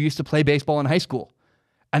dudes who used to play baseball in high school.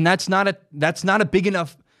 And that's not a big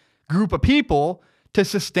enough group of people to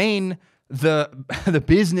sustain the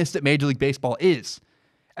business that Major League Baseball is.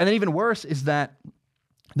 And then even worse is that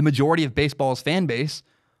the majority of baseball's fan base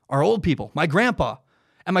are old people. My grandpa.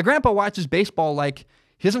 And my grandpa watches baseball like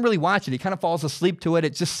he doesn't really watch it. He kind of falls asleep to it.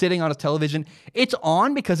 It's just sitting on his television. It's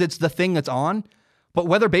on because it's the thing that's on. But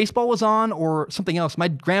whether baseball was on or something else, my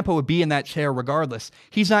grandpa would be in that chair regardless.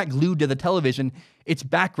 He's not glued to the television. It's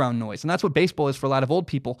background noise. And that's what baseball is for a lot of old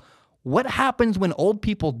people. What happens when old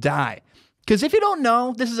people die? Because if you don't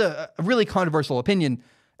know, this is a really controversial opinion.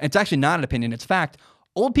 It's actually not an opinion. It's fact.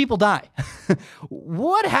 Old people die.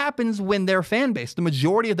 What happens when their fan base, the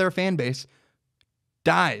majority of their fan base,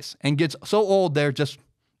 dies and gets so old they're just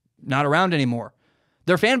not around anymore?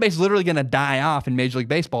 Their fan base is literally going to die off in Major League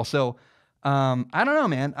Baseball. So I don't know,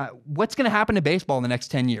 man. What's going to happen to baseball in the next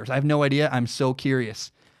 10 years? I have no idea. I'm so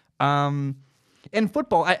curious. In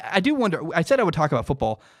football, I do wonder. I said I would talk about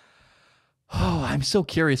football. Oh, I'm so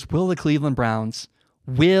curious. Will the Cleveland Browns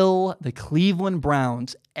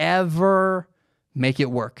ever make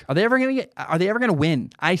it work? Are they ever going to win?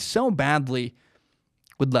 I so badly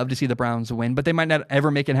would love to see the Browns win, but they might not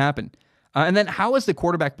ever make it happen. And then how is the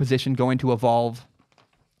quarterback position going to evolve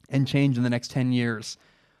and change in the next 10 years?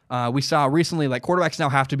 We saw recently, like, quarterbacks now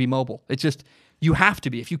have to be mobile. It's just, you have to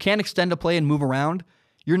be. If you can't extend a play and move around,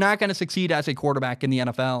 you're not going to succeed as a quarterback in the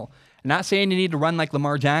NFL. I'm not saying you need to run like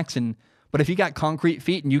Lamar Jackson, but if you got concrete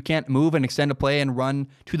feet and you can't move and extend a play and run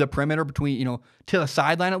to the perimeter between, to the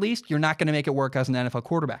sideline at least, you're not going to make it work as an NFL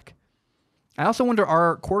quarterback. I also wonder,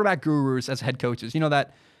 are quarterback gurus as head coaches? The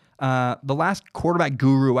last quarterback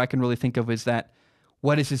guru I can really think of is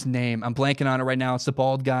what is his name? I'm blanking on it right now. It's the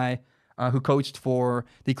bald guy who coached for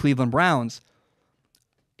the Cleveland Browns.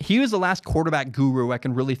 He was the last quarterback guru I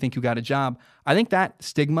can really think who got a job. I think that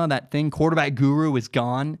stigma, that thing, quarterback guru, is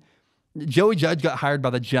gone. Joey Judge got hired by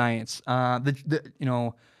the Giants. Matt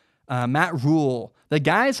Rule. The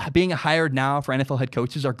guys being hired now for NFL head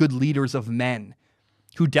coaches are good leaders of men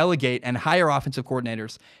who delegate and hire offensive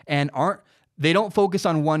coordinators and they don't focus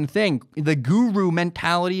on one thing. The guru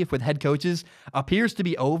mentality with head coaches appears to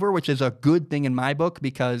be over, which is a good thing in my book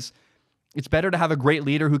because it's better to have a great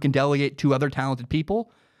leader who can delegate to other talented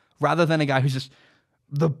people rather than a guy who's just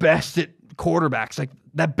the best at quarterbacks. Like,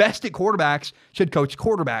 the best at quarterbacks should coach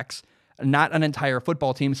quarterbacks, not an entire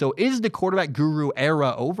football team. So is the quarterback guru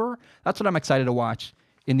era over? That's what I'm excited to watch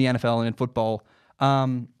in the NFL and in football.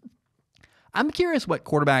 I'm curious what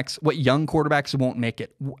young quarterbacks won't make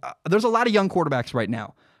it. There's a lot of young quarterbacks right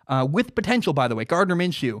now with potential, by the way. Gardner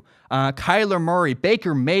Minshew, Kyler Murray,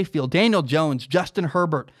 Baker Mayfield, Daniel Jones, Justin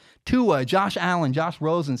Herbert, Tua, Josh Allen, Josh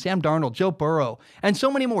Rosen, Sam Darnold, Joe Burrow, and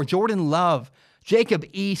so many more. Jordan Love, Jacob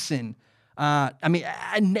Eason,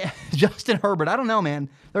 Justin Herbert. I don't know, man.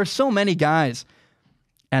 There's so many guys,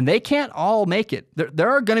 and they can't all make it.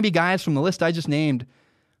 There are going to be guys from the list I just named,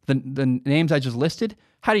 the names I just listed.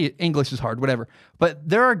 English is hard, whatever. But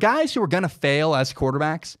there are guys who are going to fail as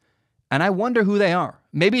quarterbacks, and I wonder who they are.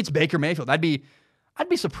 Maybe it's Baker Mayfield. I'd be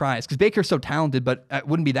surprised because Baker's so talented, but I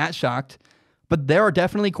wouldn't be that shocked. But there are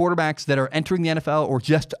definitely quarterbacks that are entering the NFL or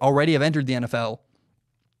just already have entered the NFL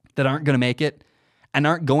that aren't going to make it and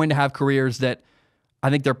aren't going to have careers that I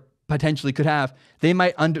think they're potentially could have. They're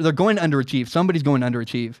going to underachieve. Somebody's going to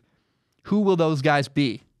underachieve. Who will those guys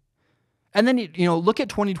be? And then, look at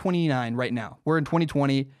 2029 right now. We're in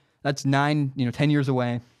 2020. That's 10 years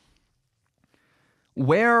away.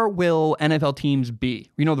 Where will NFL teams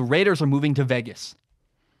be? The Raiders are moving to Vegas.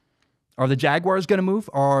 Are the Jaguars going to move?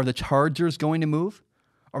 Are the Chargers going to move?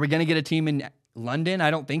 Are we going to get a team in London?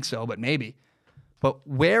 I don't think so, but maybe. But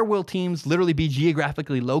where will teams literally be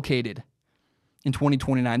geographically located in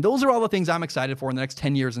 2029? Those are all the things I'm excited for in the next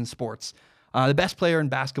 10 years in sports. The best player in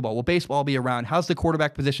basketball. Will baseball be around? How's the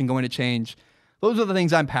quarterback position going to change? Those are the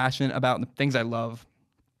things I'm passionate about and the things I love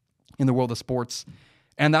in the world of sports.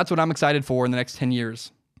 And that's what I'm excited for in the next 10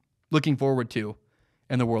 years. Looking forward to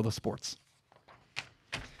in the world of sports.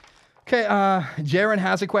 Okay, Jaron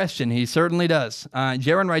has a question. He certainly does.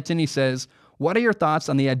 Jaron writes in, he says, what are your thoughts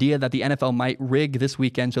on the idea that the NFL might rig this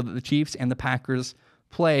weekend so that the Chiefs and the Packers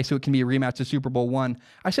play so it can be a rematch of Super Bowl I?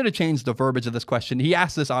 I should have changed the verbiage of this question. He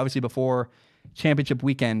asked this obviously before championship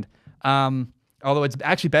weekend. Although it's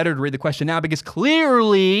actually better to read the question now because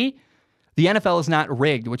clearly the NFL is not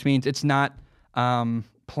rigged, which means it's not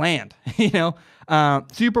planned.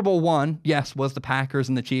 Super Bowl I, yes, was the Packers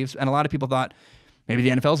and the Chiefs, and a lot of people thought maybe the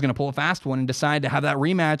NFL is going to pull a fast one and decide to have that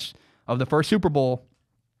rematch of the first Super Bowl.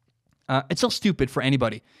 It's so stupid for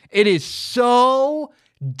anybody. It is so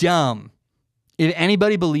dumb. If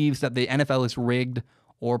anybody believes that the NFL is rigged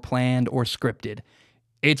or planned or scripted,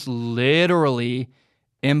 it's literally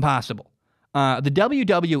impossible. The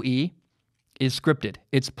WWE is scripted.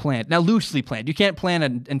 It's planned. Now, loosely planned. You can't plan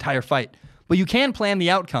an entire fight, but you can plan the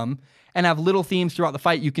outcome and have little themes throughout the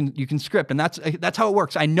fight you can script, and that's how it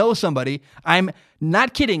works. I know somebody. I'm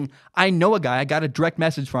not kidding. I know a guy. I got a direct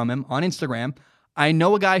message from him on Instagram. I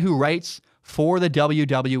know a guy who writes for the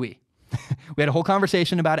WWE. We had a whole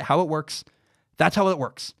conversation about it, how it works. That's how it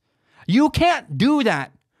works. You can't do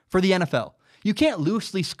that for the NFL. You can't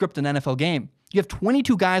loosely script an NFL game. You have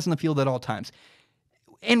 22 guys on the field at all times.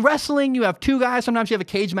 In wrestling, you have 2 guys. Sometimes you have a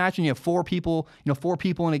cage match and you have 4 people, 4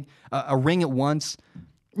 people in a ring at once.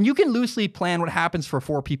 You can loosely plan what happens for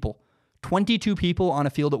 4 people. 22 people on a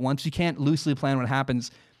field at once. You can't loosely plan what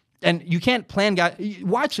happens. And you can't plan, guys.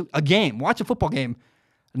 Watch a game. Watch a football game.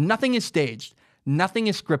 Nothing is staged. Nothing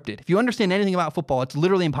is scripted. If you understand anything about football, it's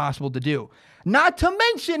literally impossible to do. Not to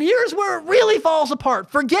mention, here's where it really falls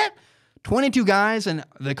apart. Forget 22 guys and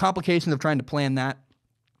the complications of trying to plan that.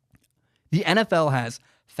 The NFL has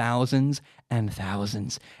thousands and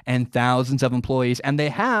thousands and thousands of employees, and they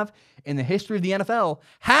have, in the history of the NFL,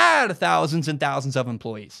 had thousands and thousands of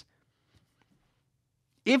employees.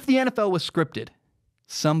 If the NFL was scripted,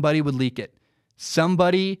 somebody would leak it.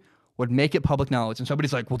 Somebody would make it public knowledge. And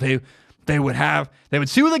somebody's like, well, they would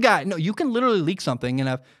sue the guy. No, you can literally leak something.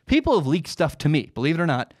 And people have leaked stuff to me, believe it or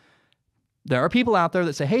not. There are people out there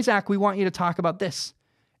that say, hey, Zach, we want you to talk about this.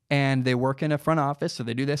 And they work in a front office, so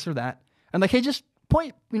they do this or that. And like, hey, just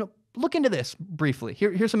look into this briefly.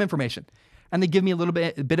 Here's some information. And they give me a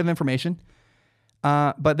bit of information.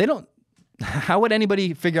 But they don't, how would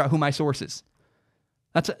anybody figure out who my source is?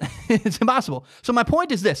 It's impossible. So my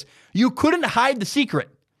point is this. You couldn't hide the secret.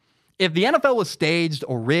 If the NFL was staged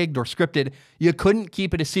or rigged or scripted, you couldn't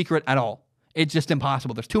keep it a secret at all. It's just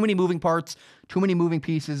impossible. There's too many moving parts, too many moving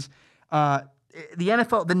pieces. The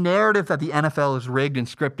narrative that the NFL is rigged and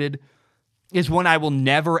scripted is one I will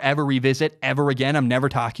never, ever revisit ever again. I'm never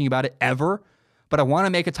talking about it ever. But I want to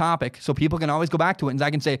make a topic so people can always go back to it and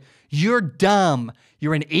I can say, you're dumb.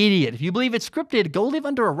 You're an idiot. If you believe it's scripted, go live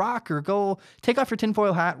under a rock or go take off your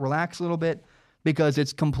tinfoil hat, relax a little bit, because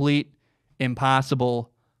it's complete,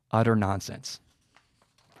 impossible, utter nonsense.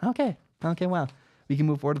 Okay, wow. We can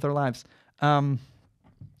move forward with our lives. Aiden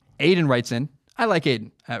writes in. I like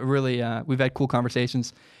Aiden. We've had cool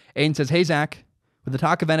conversations. Aiden says, hey, Zach, with the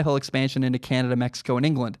talk of NFL expansion into Canada, Mexico, and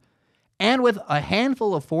England, and with a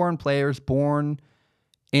handful of foreign players born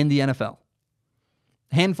in the NFL,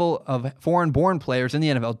 handful of foreign-born players in the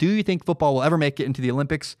NFL, do you think football will ever make it into the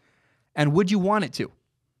Olympics? And would you want it to?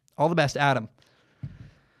 All the best, Adam.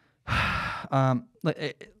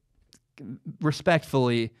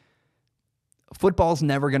 Respectfully, football's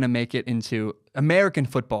never going to make it into American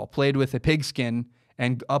football, played with a pigskin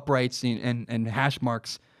and uprights and hash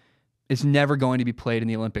marks, is never going to be played in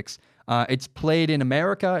the Olympics. It's played in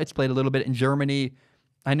America. It's played a little bit in Germany.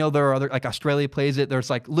 I know there are other, like Australia plays it. There's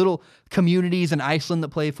like little communities in Iceland that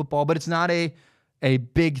play football, but it's not a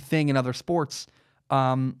big thing in other sports.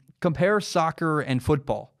 Compare soccer and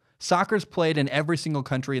football. Soccer's played in every single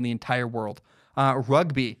country in the entire world.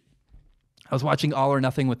 Rugby. I was watching All or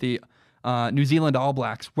Nothing with the New Zealand All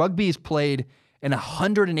Blacks. Rugby is played in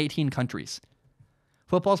 118 countries.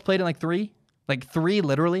 Football's played in like three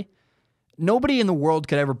literally. Nobody in the world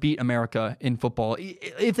could ever beat America in football.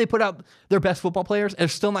 If they put out their best football players, they're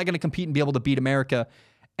still not going to compete and be able to beat America.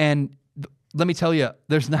 And let me tell you,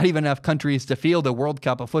 there's not even enough countries to field a World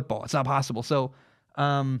Cup of football. It's not possible. So,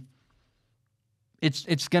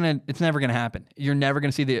 it's never gonna happen. You're never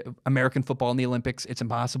gonna see the American football in the Olympics. It's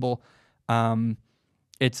impossible.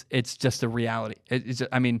 It's just a reality.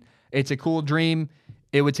 It's a cool dream.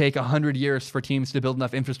 It would take 100 years for teams to build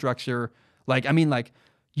enough infrastructure. Like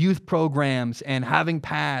youth programs and having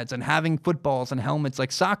pads and having footballs and helmets.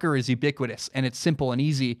 Like soccer is ubiquitous and it's simple and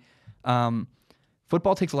easy.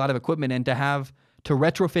 Football takes a lot of equipment, and to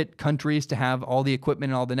retrofit countries to have all the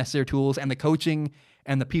equipment and all the necessary tools and the coaching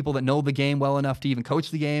and the people that know the game well enough to even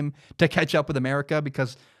coach the game to catch up with America,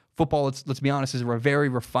 because football, let's be honest, is a very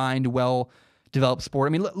refined, well-developed sport.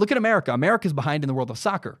 I mean, look at America. America's behind in the world of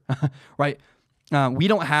soccer, right? I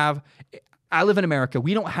live in America.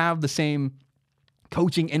 We don't have the same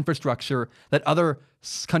coaching infrastructure that other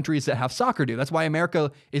countries that have soccer do. That's why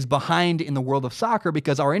America is behind in the world of soccer,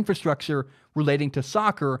 because our infrastructure relating to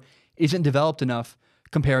soccer isn't developed enough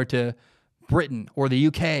compared to Britain or the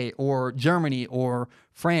UK or Germany or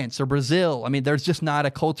France or Brazil. I mean, there's just not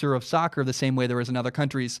a culture of soccer the same way there is in other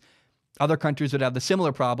countries. Other countries would have the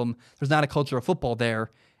similar problem. There's not a culture of football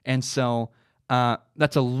there. And so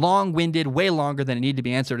that's a long-winded, way longer than it needed to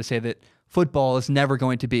be answered to say that football is never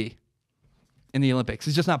going to be in the Olympics.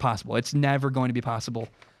 It's just not possible. It's never going to be possible.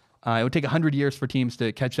 It would take 100 years for teams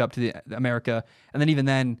to catch up to America. And then even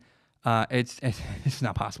then, it's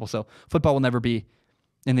not possible. So football will never be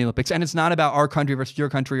in the Olympics. And it's not about our country versus your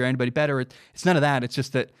country or anybody better. It's none of that. It's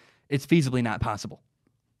just that it's feasibly not possible.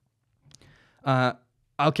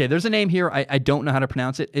 Okay, there's a name here. I don't know how to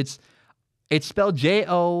pronounce it. It's spelled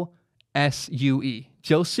Josue.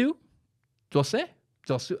 Josue?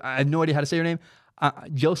 I have no idea how to say your name.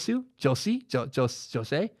 Jose?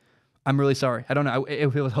 I'm really sorry. I don't know.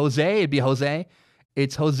 If it was Jose, it'd be Jose.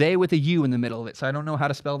 It's Jose with a U in the middle of it. So I don't know how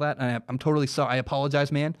to spell that. I'm totally sorry. I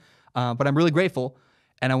apologize, man. But I'm really grateful.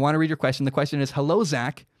 And I want to read your question. The question is, hello,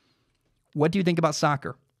 Zach. What do you think about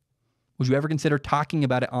soccer? Would you ever consider talking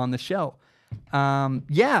about it on the show?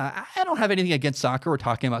 Yeah, I don't have anything against soccer or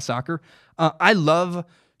talking about soccer. I love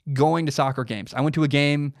going to soccer games. I went to a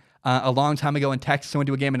game a long time ago in Texas. I went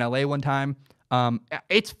to a game in LA one time.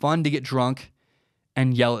 It's fun to get drunk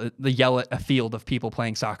and yell at a field of people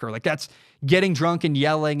playing soccer. Like, that's getting drunk and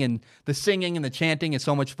yelling, and the singing and the chanting is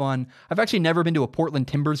so much fun. I've actually never been to a Portland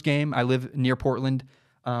Timbers game. I live near Portland.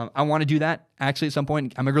 I want to do that actually at some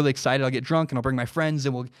point. I'm really excited. I'll get drunk and I'll bring my friends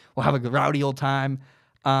and we'll have a rowdy old time.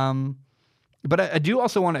 But I do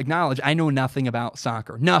also want to acknowledge I know nothing about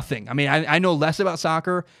soccer. Nothing. I mean, I know less about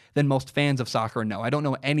soccer than most fans of soccer know. I don't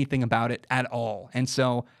know anything about it at all. And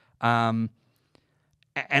so,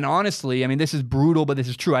 and honestly, I mean, this is brutal, but this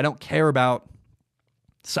is true. I don't care about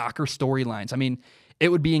soccer storylines. I mean, it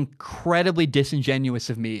would be incredibly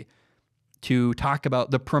disingenuous of me to talk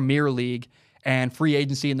about the Premier League and free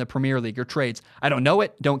agency in the Premier League or trades. I don't know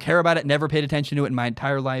it, don't care about it, never paid attention to it in my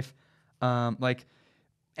entire life.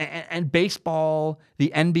 And baseball,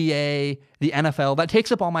 the NBA, the NFL, that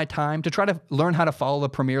takes up all my time to try to learn how to follow the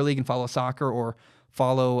Premier League and follow soccer or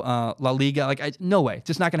follow La Liga. No way. It's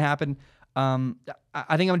just not going to happen.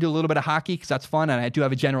 I think I'm going to do a little bit of hockey because that's fun, and I do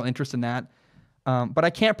have a general interest in that. But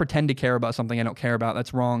I can't pretend to care about something I don't care about.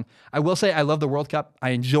 That's wrong. I will say I love the World Cup.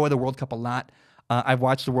 I enjoy the World Cup a lot. I've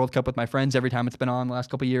watched the World Cup with my friends every time it's been on the last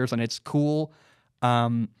couple of years, and it's cool.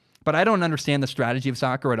 But I don't understand the strategy of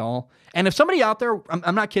soccer at all. And if somebody out there,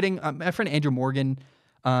 I'm not kidding, my friend Andrew Morgan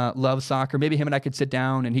loves soccer. Maybe him and I could sit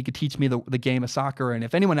down and he could teach me the game of soccer. And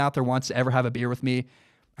if anyone out there wants to ever have a beer with me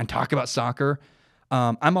and talk about soccer,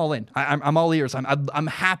 I'm all in. I'm all ears. I'm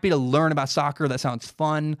happy to learn about soccer. That sounds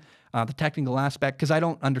fun. The technical aspect, because I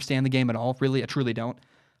don't understand the game at all. Really, I truly don't.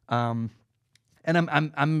 And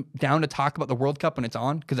I'm down to talk about the World Cup when it's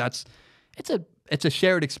on, because it's a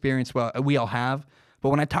shared experience we all have. But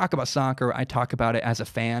when I talk about soccer, I talk about it as a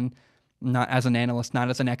fan, not as an analyst, not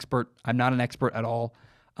as an expert. I'm not an expert at all.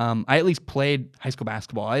 I at least played high school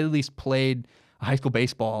basketball. I at least played high school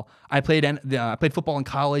baseball. I played football in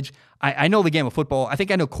college. I know the game of football. I think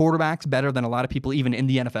I know quarterbacks better than a lot of people, even in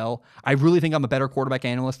the NFL. I really think I'm a better quarterback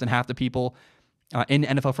analyst than half the people in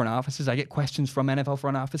NFL front offices. I get questions from NFL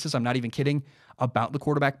front offices. I'm not even kidding about the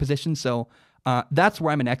quarterback position. So that's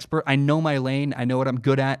where I'm an expert. I know my lane. I know what I'm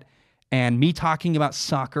good at. And me talking about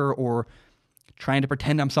soccer or trying to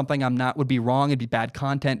pretend I'm something I'm not would be wrong. It'd be bad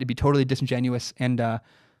content. It'd be totally disingenuous. And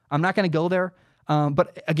I'm not going to go there.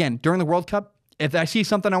 But again, during the World Cup, if I see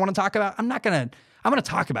something I want to talk about, I'm going to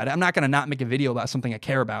talk about it. I'm not going to not make a video about something I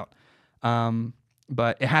care about.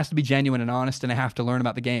 But it has to be genuine and honest, and I have to learn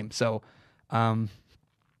about the game. So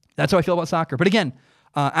that's how I feel about soccer. But again,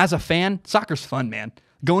 as a fan, soccer's fun, man.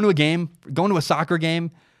 Going to a game, going to a soccer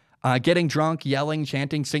game, getting drunk, yelling,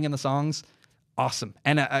 chanting, singing the songs, awesome.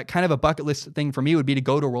 And a kind of a bucket list thing for me would be to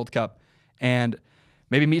go to a World Cup and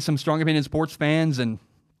maybe meet some Strong Opinion Sports fans and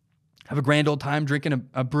have a grand old time drinking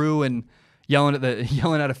a brew and yelling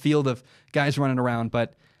at a field of guys running around.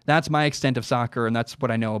 But that's my extent of soccer, and that's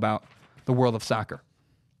what I know about the world of soccer.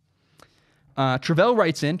 Travell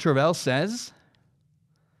writes in. Travell says,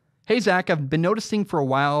 "Hey, Zach, I've been noticing for a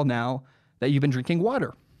while now that you've been drinking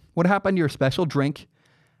water. What happened to your special drink?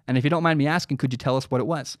 And if you don't mind me asking, could you tell us what it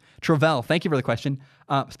was?" Travell, thank you for the question.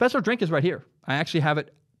 Special drink is right here. I actually have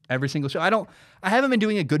it every single show. I haven't been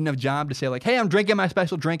doing a good enough job to say like, hey, I'm drinking my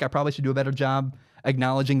special drink. I probably should do a better job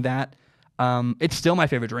acknowledging that. It's still my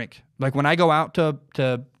favorite drink. Like when I go out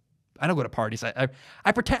to I don't go to parties.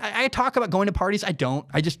 I pretend I talk about going to parties. I don't.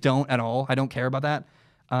 I just don't at all. I don't care about that.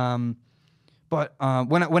 But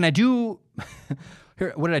when I do,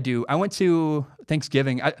 here, what did I do? I went to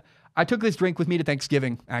Thanksgiving. I took this drink with me to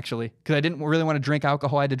Thanksgiving actually because I didn't really want to drink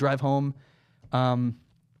alcohol. I had to drive home.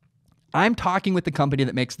 I'm talking with the company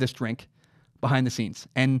that makes this drink behind the scenes,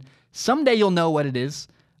 and someday you'll know what it is.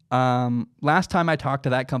 Last time I talked to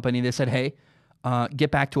that company, they said, hey,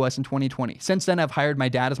 get back to us in 2020. Since then, I've hired my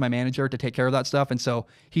dad as my manager to take care of that stuff. And so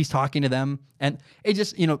he's talking to them, and it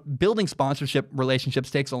just, building sponsorship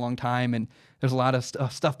relationships takes a long time. And there's a lot of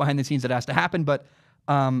stuff behind the scenes that has to happen, but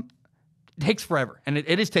it takes forever, and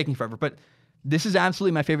it is taking forever. But this is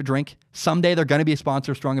absolutely my favorite drink. Someday they're going to be a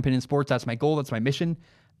sponsor of Strong Opinion Sports. That's my goal. That's my mission.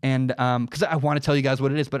 And because I want to tell you guys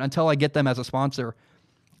what it is, but until I get them as a sponsor,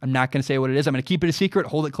 I'm not going to say what it is. I'm going to keep it a secret,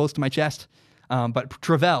 hold it close to my chest. But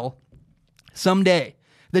Travell, someday,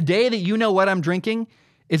 the day that you know what I'm drinking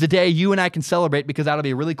is a day you and I can celebrate, because that'll be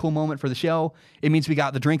a really cool moment for the show. It means we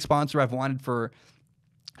got the drink sponsor I've wanted for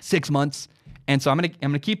 6 months. And so I'm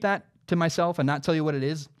going to keep that to myself and not tell you what it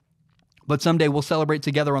is. But someday we'll celebrate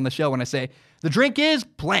together on the show when I say, the drink is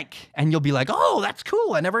blank. And you'll be like, oh, that's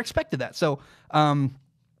cool. I never expected that. So,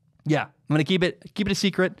 yeah, I'm going to keep it a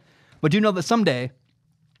secret. But do know that someday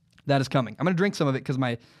that is coming. I'm going to drink some of it because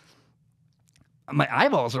my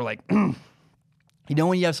eyeballs are like, when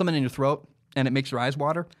you have something in your throat and it makes your eyes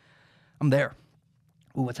water? I'm there.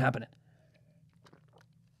 Ooh, what's happening?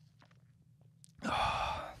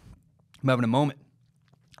 Oh, I'm having a moment.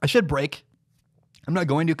 I should break. I'm not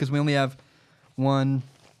going to because we only have 1,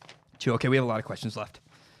 2. Okay, we have a lot of questions left.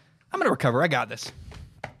 I'm going to recover. I got this.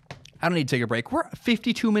 I don't need to take a break. We're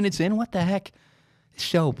 52 minutes in. What the heck? This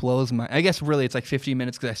show blows my... I guess really it's like 15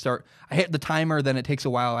 minutes because I hit the timer, then it takes a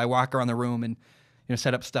while. I walk around the room and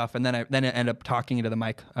set up stuff, and then I end up talking into the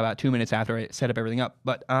mic about 2 minutes after I set up everything up.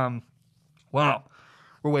 But, wow.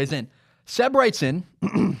 We're ways in. Seb writes in.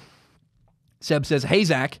 Seb says, hey,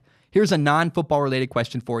 Zach, here's a non-football related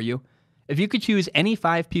question for you. If you could choose any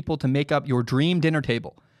 5 people to make up your dream dinner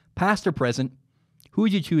table, past or present, who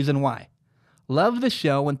would you choose and why? Love the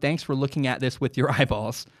show, and thanks for looking at this with your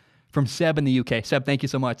eyeballs. From Seb in the UK. Seb, thank you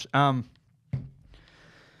so much.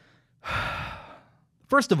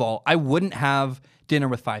 First of all, I wouldn't have dinner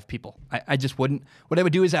with 5 people. I just wouldn't. What I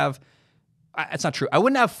would do is it's not true. I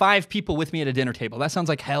wouldn't have 5 people with me at a dinner table. That sounds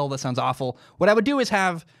like hell. That sounds awful. What I would do is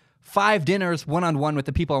have 5 dinners one-on-one with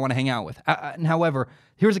the people I want to hang out with. However,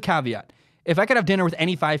 here's a caveat. If I could have dinner with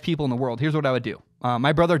any 5 people in the world, here's what I would do.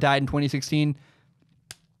 My brother died in 2016.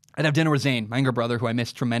 I'd have dinner with Zane, my younger brother, who I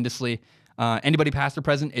miss tremendously. Anybody past or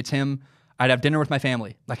present, it's him. I'd have dinner with my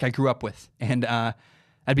family, like I grew up with. And that'd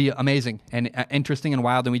be amazing and interesting and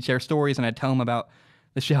wild. And we'd share stories, and I'd tell him about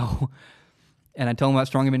the show. And I'd tell him about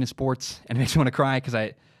Strong Opinion Sports. And it makes me want to cry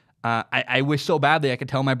because I wish so badly I could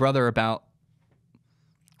tell my brother about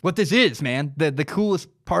what this is, man. The coolest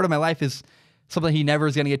part of my life is something he never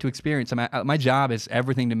is going to get to experience. My job is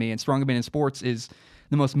everything to me, and Strong Opinion Sports is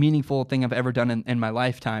the most meaningful thing I've ever done in my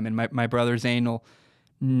lifetime. And my brother Zane will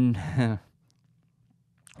never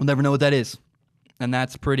know what that is. And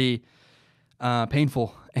that's pretty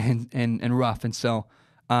painful and rough. And so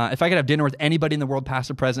if I could have dinner with anybody in the world,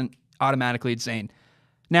 past or present, automatically it's Zane.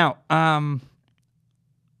 Now,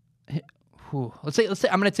 let's say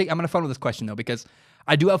I'm gonna fun with this question though, because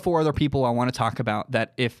I do have 4 other people I want to talk about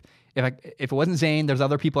that if it wasn't Zane, there's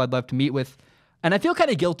other people I'd love to meet with. And I feel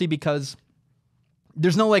kind of guilty because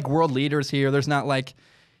there's no like world leaders here. There's not like,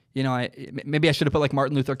 maybe I should have put like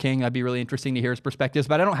Martin Luther King. That'd be really interesting to hear his perspectives,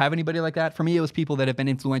 but I don't have anybody like that. For me, it was people that have been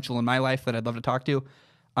influential in my life that I'd love to talk to.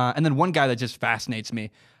 And then one guy that just fascinates me.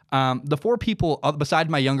 The 4 people besides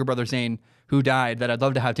my younger brother Zane who died that I'd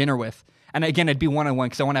love to have dinner with, and again, it'd be one-on-one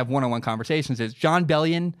because I want to have one-on-one conversations, is John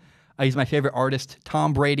Bellion, he's my favorite artist,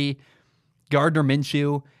 Tom Brady, Gardner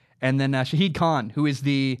Minshew, and then Shahid Khan, who is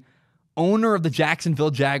the owner of the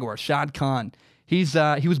Jacksonville Jaguars, Shad Khan. He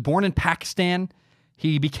was born in Pakistan.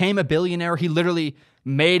 He became a billionaire. He literally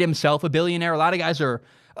made himself a billionaire. A lot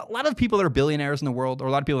of people that are billionaires in the world, or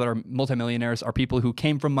a lot of people that are multimillionaires, are people who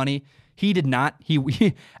came from money. He did not.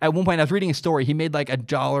 He at one point, I was reading a story. He made like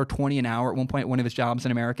 $1.20 an hour at one point, one of his jobs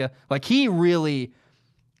in America. Like he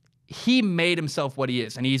made himself what he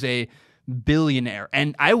is, and he's a billionaire.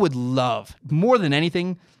 And I would love more than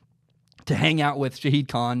anything to hang out with Shahid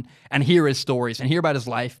Khan and hear his stories and hear about his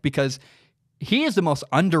life, because he is the most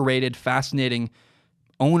underrated, fascinating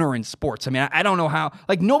owner in sports. I mean, I don't know how,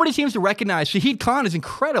 like, nobody seems to recognize Shahid Khan is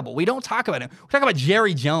incredible. We don't talk about him. We talk about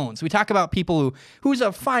Jerry Jones. We talk about people who's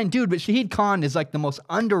a fine dude, but Shahid Khan is like the most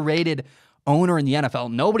underrated owner in the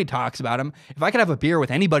NFL. Nobody talks about him. If I could have a beer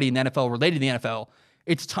with anybody in the NFL related to the NFL,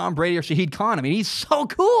 it's Tom Brady or Shahid Khan. I mean, he's so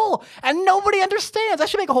cool, and nobody understands. I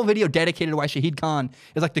should make a whole video dedicated to why Shahid Khan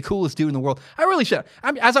is like the coolest dude in the world. I really should.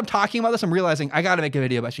 As I'm talking about this, I'm realizing I got to make a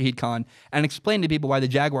video about Shahid Khan and explain to people why the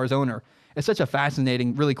Jaguars owner is such a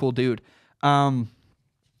fascinating, really cool dude.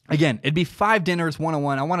 Again, it'd be 5 dinners,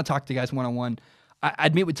 one-on-one. I want to talk to you guys one-on-one.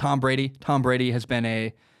 I'd meet with Tom Brady. Tom Brady has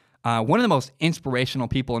been one of the most inspirational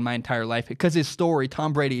people in my entire life, because his story,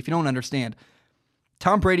 Tom Brady, if you don't understand,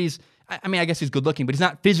 Tom Brady's, I mean, I guess he's good looking, but he's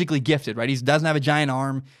not physically gifted, right? He doesn't have a giant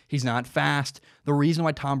arm. He's not fast. The reason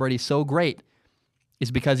why Tom Brady's so great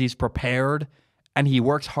is because he's prepared, and he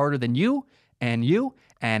works harder than you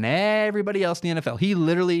and everybody else in the NFL. He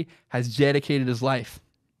literally has dedicated his life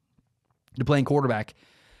to playing quarterback.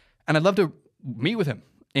 And I'd love to meet with him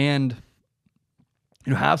and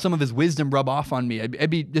have some of his wisdom rub off on me. It'd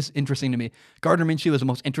be just interesting to me. Gardner Minshew is the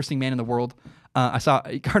most interesting man in the world. I saw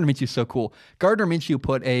Gardner Minshew is so cool. Gardner Minshew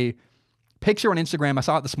put a picture on Instagram, I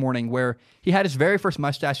saw it this morning, where he had his very first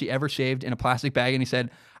mustache he ever shaved in a plastic bag, and he said,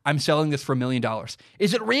 "I'm selling this for $1 million.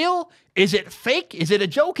 Is it real? Is it fake? Is it a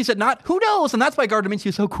joke? Is it not? Who knows?" And that's why Gardner Minshew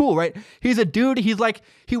is so cool, right? He's a dude. He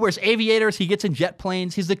wears aviators. He gets in jet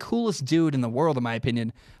planes. He's the coolest dude in the world, in my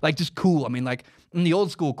opinion. Like, just cool. I mean, like, in the old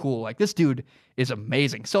school cool. Like, this dude is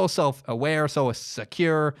amazing. So self-aware, so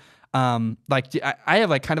secure. Like, I have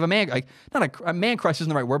like kind of a man, like, not a man crush isn't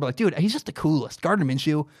the right word, but like, dude, he's just the coolest. Gardner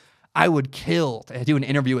Minshew, I would kill to do an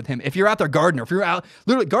interview with him. If you're out there, Gardner, if you're out,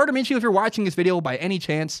 literally, Gardner Minshew, if you're watching this video by any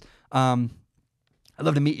chance, I'd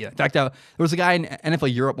love to meet you. In fact, there was a guy in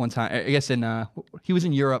NFL Europe one time, I guess he was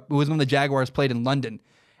in Europe. It was when the Jaguars played in London,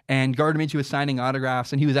 and Gardner Minshew was signing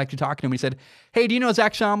autographs, and he was actually talking to him. He said, "Hey, do you know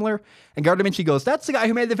Zach Schomler?" And Gardner Minshew goes, "That's the guy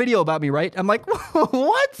who made the video about me, right?" I'm like,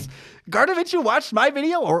 "What? Gardner Minshew watched my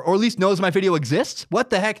video, or at least knows my video exists? What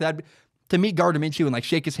the heck?" To meet Gardner Minshew and like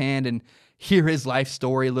shake his hand and hear his life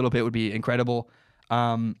story a little bit would be incredible.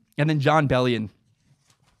 And then John Bellion.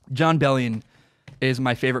 John Bellion is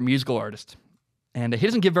my favorite musical artist. And he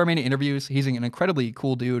doesn't give very many interviews. He's an incredibly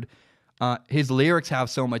cool dude. His lyrics have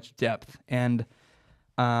so much depth. And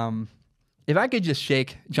if I could just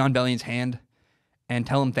shake John Bellion's hand and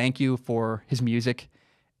tell him thank you for his music.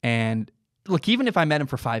 And look, even if I met him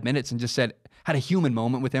for 5 minutes and just had a human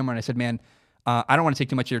moment with him, and I said, "Man, I don't want to take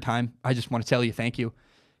too much of your time. I just want to tell you thank you."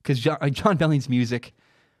 Because John Bellion's music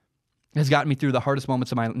has gotten me through the hardest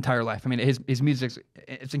moments of my entire life. I mean, his music,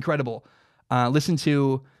 it's incredible. Listen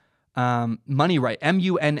to Money Right,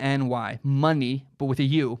 M-U-N-N-Y, Money, but with a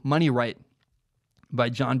U, Money Right by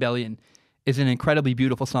John Bellion is an incredibly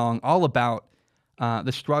beautiful song, all about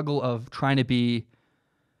the struggle of trying to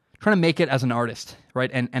make it as an artist, right?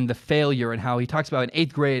 And the failure, and how he talks about in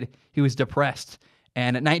 8th grade, he was depressed.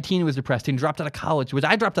 And at 19, he was depressed. He dropped out of college, which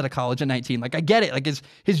I dropped out of college at 19. Like, I get it. Like,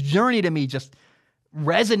 his journey to me just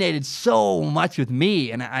resonated so much with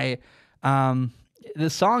me. And the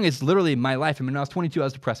song is literally my life. I mean, when I was 22, I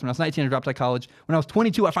was depressed. When I was 19, I dropped out of college. When I was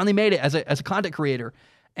 22, I finally made it as a content creator.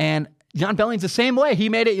 And John Bellion's the same way. He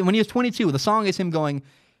made it when he was 22. The song is him going,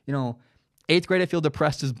 8th grade, I feel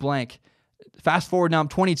depressed as blank. Fast forward, now I'm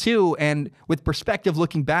 22, and with perspective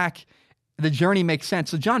looking back, the journey makes sense.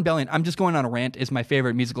 So John Bellion, I'm just going on a rant, is my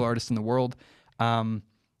favorite musical artist in the world. And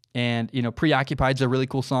Preoccupied's a really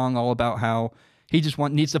cool song, all about how he just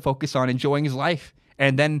needs to focus on enjoying his life.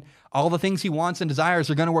 And then all the things he wants and desires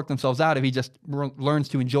are going to work themselves out if he just learns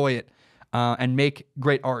to enjoy it and make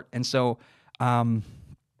great art. And so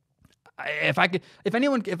if I could, I don't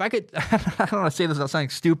want to say this without sounding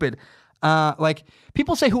stupid. Like,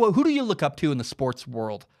 people say, who do you look up to in the sports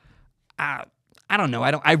world? I don't know.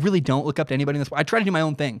 I really don't look up to anybody in this. I try to do my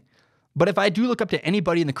own thing. But if I do look up to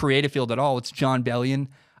anybody in the creative field at all, it's John Bellion.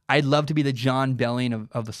 I'd love to be the John Bellion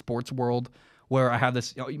of the sports world, where I have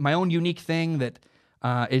this my own unique thing that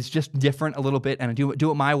is just different a little bit, and I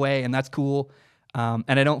do it my way, and that's cool.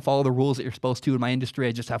 And I don't follow the rules that you're supposed to in my industry.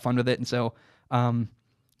 I just have fun with it. And so,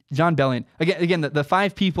 John Bellion, again, the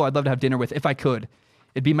 5 people I'd love to have dinner with if I could,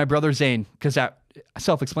 it'd be my brother Zane, because that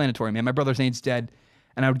self-explanatory, man. My brother Zane's dead,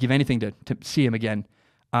 and I would give anything to see him again.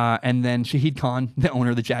 And then Shahid Khan, the owner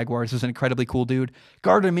of the Jaguars, is an incredibly cool dude.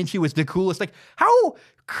 Gardner Minshew was the coolest. Like, how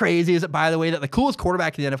crazy is it, by the way, that the coolest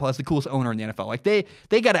quarterback in the NFL is the coolest owner in the NFL? Like,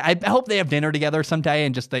 they got to, I hope they have dinner together someday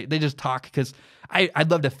and just they just talk, because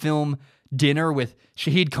I'd love to film dinner with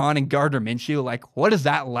Shahid Khan and Gardner Minshew. Like, what is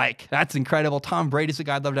that like? That's incredible. Tom Brady's a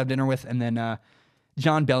guy I'd love to have dinner with. And then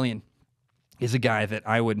John Bellion is a guy that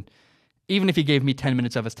I would, even if he gave me 10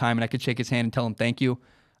 minutes of his time and I could shake his hand and tell him thank you,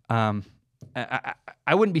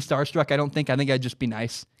 I wouldn't be starstruck. I don't think. I think I'd just be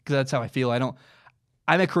nice, because that's how I feel.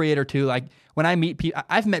 I'm a creator too. Like, when I meet people,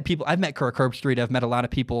 I've met Kirk Herbstreit. I've met a lot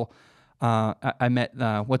of people. I met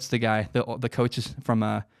what's the guy, the coaches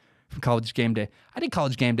from College Game Day. I did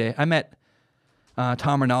College Game Day. I met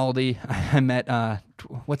Tom Rinaldi. I met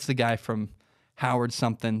what's the guy from Howard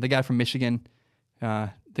something? The guy from Michigan who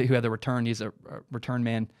had the return. He's a return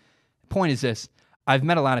man. Point is this: I've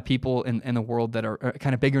met a lot of people in the world that are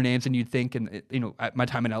kind of bigger names than you'd think, and my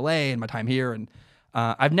time in LA and my time here, and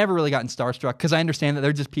I've never really gotten starstruck, because I understand that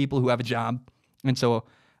they're just people who have a job. And so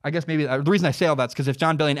I guess maybe the reason I say all that's because if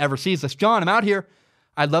John Bellion ever sees this, John, I'm out here.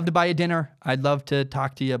 I'd love to buy you dinner. I'd love to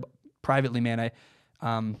talk to you privately, man.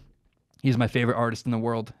 He's my favorite artist in the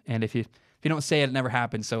world, and if you don't say it, it never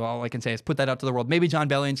happens. So all I can say is put that out to the world. Maybe John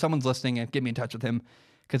Bellion, someone's listening, and get me in touch with him,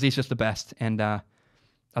 because he's just the best. And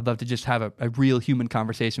I'd love to just have a real human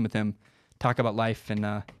conversation with him, talk about life,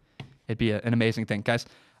 and it'd be an amazing thing. Guys,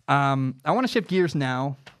 I want to shift gears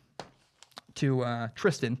now to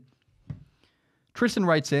Tristan. Tristan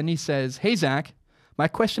writes in, he says, "Hey, Zach, my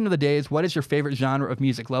question of the day is, what is your favorite genre of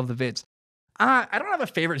music? Love the vids." I don't have a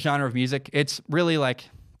favorite genre of music. It's really like,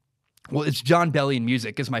 well, it's John Bellion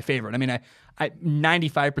music is my favorite. I mean, I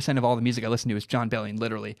 95% of all the music I listen to is John Bellion,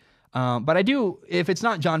 literally. But I do, if it's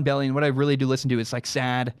not John Bellion, what I really do listen to is like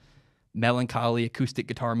sad, melancholy, acoustic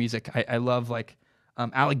guitar music. I love like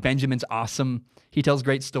Alec Benjamin's awesome. He tells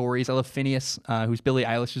great stories. I love Phineas, who's Billie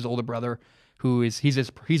Eilish's older brother,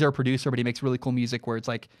 he's our producer, but he makes really cool music where it's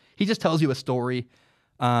like, he just tells you a story.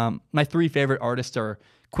 My 3 favorite artists are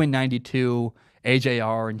Quinn 92,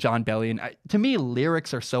 AJR, and John Bellion. To me,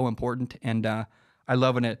 lyrics are so important, and I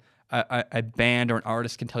love when a band or an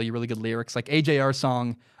artist can tell you really good lyrics. Like AJR's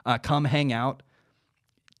song, Come Hang Out,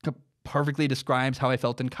 perfectly describes how I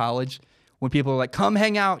felt in college. When people are like, come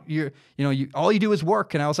hang out, all you do is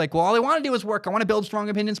work. And I was like, well, all I want to do is work. I want to build Strong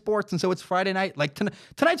Opinion Sports. And so it's Friday night. Like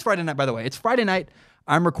tonight's Friday night, by the way. It's Friday night.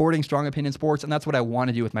 I'm recording Strong Opinion Sports, and that's what I want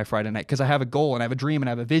to do with my Friday night, because I have a goal and I have a dream and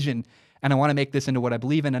I have a vision, and I want to make this into what I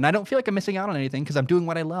believe in. And I don't feel like I'm missing out on anything, because I'm doing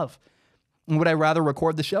what I love. And would I rather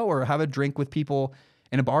record the show or have a drink with people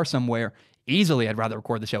in a bar somewhere? Easily, I'd rather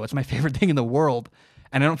record the show. It's my favorite thing in the world.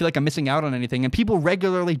 And I don't feel like I'm missing out on anything. And people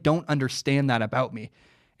regularly don't understand that about me.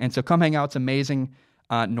 And so Come Hang Out's amazing.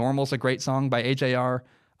 Normal's a great song by AJR.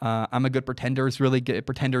 I'm a Good Pretender is really good.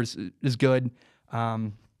 Pretenders is good.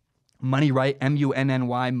 Money Right,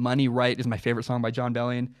 M-U-N-N-Y, Money Right is my favorite song by John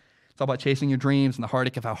Bellion. It's all about chasing your dreams and the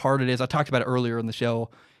heartache of how hard it is. I talked about it earlier in the show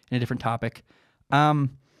in a different topic.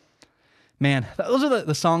 Man, those are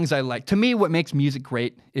the songs I like. To me, what makes music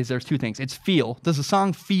great is there's 2 things. It's feel. Does the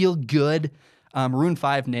song feel good? Maroon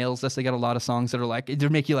 5 nails this. They got a lot of songs that are like, they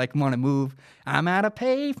make you like want to move. I'm at a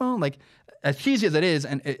payphone. Like, as cheesy as it is,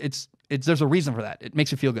 and it's there's a reason for that. It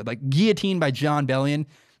makes you feel good. Like Guillotine by John Bellion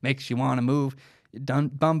makes you want to move. Dun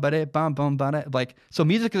bum ba bum bum ba. Like, so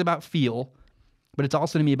music is about feel, but it's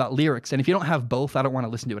also to me about lyrics. And if you don't have both, I don't want to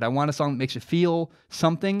listen to it. I want a song that makes you feel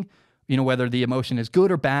something, whether the emotion is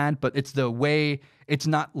good or bad, but it's the way, it's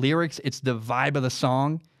not lyrics, it's the vibe of the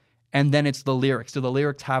song. And then it's the lyrics. Do the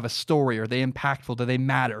lyrics have a story? Are they impactful? Do they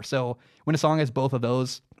matter? So when a song has both of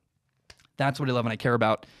those, that's what I love and I care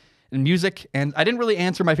about in music. And I didn't really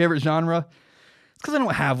answer my favorite genre. It's because I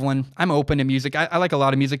don't have one. I'm open to music. I like a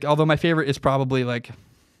lot of music, although my favorite is probably like,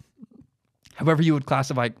 however you would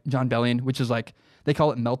classify John Bellion, which is like, they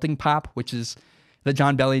call it melting pop, which is that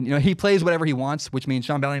John Bellion, he plays whatever he wants, which means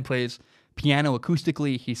John Bellion plays piano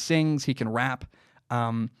acoustically. He sings, he can rap.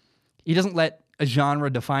 He doesn't let a genre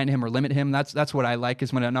define him or limit him. That's what I like,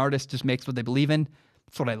 is when an artist just makes what they believe in.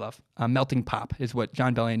 That's what I love. Melting pop is what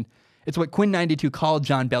John Bellion, it's what Quinn 92 called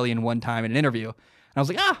John Bellion one time in an interview. And I was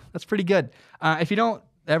like, that's pretty good. If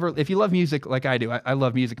you love music like I do, I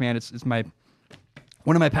love music, man. It's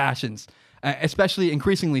one of my passions, especially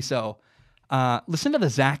increasingly so. Listen to the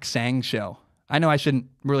Zach Sang Show. I know I shouldn't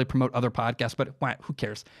really promote other podcasts, but who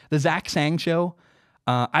cares? The Zach Sang Show.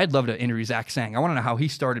 I'd love to interview Zach Sang. I want to know how he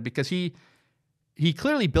started, because he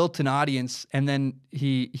clearly built an audience, and then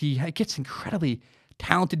he gets incredibly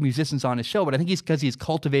talented musicians on his show. But I think because he's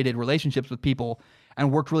cultivated relationships with people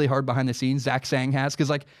and worked really hard behind the scenes. Zach Sang has, because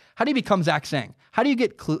like, how do you become Zach Sang? How do you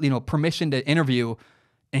get permission to interview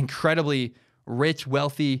incredibly rich,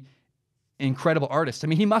 wealthy, incredible artists? I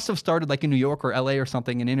mean, he must have started like in New York or LA or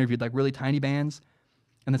something and interviewed like really tiny bands.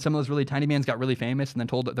 And then some of those really tiny bands got really famous and then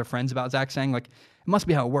told their friends about Zach Sang. Like, it must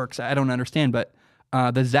be how it works. I don't understand. But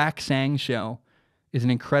the Zach Sang Show is an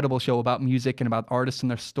incredible show about music and about artists and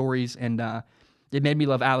their stories. And it made me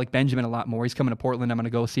love Alec Benjamin a lot more. He's coming to Portland. I'm going to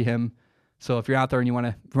go see him. So if you're out there and you want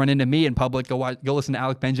to run into me in public, go listen to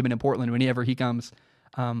Alec Benjamin in Portland whenever he comes.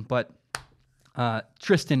 But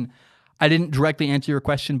Tristan, I didn't directly answer your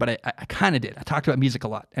question, but I kind of did. I talked about music a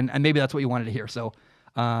lot, and maybe that's what you wanted to hear. So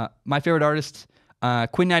my favorite artists,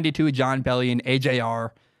 Quinn 92, John Bellion, AJR.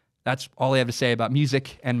 That's all I have to say about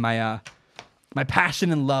music and my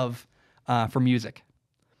passion and love for music.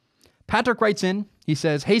 Patrick writes in. He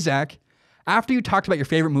says, "Hey, Zach, after you talked about your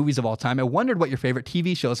favorite movies of all time, I wondered what your favorite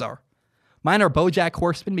TV shows are. Mine are BoJack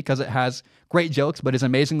Horseman, because it has great jokes, but is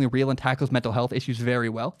amazingly real and tackles mental health issues very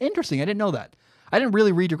well." Interesting. I didn't know that. I didn't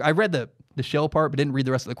really read I read the show part, but didn't read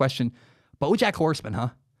the rest of the question. BoJack Horseman, huh?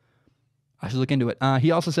 I should look into it. He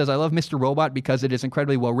also says, "I love Mr. Robot because it is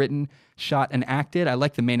incredibly well written, shot, and acted. I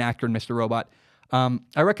like the main actor in Mr. Robot.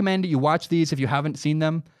 I recommend you watch these if you haven't seen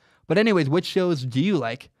them. But anyways, which shows do you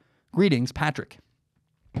like? Greetings, Patrick."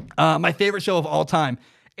 My favorite show of all time.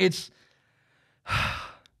 It's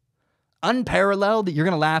unparalleled. You're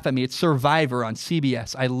going to laugh at me. It's Survivor on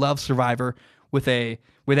CBS. I love Survivor with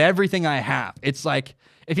everything I have. It's like,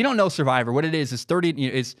 if you don't know Survivor, what it is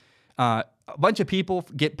a bunch of people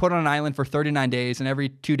get put on an island for 39 days, and every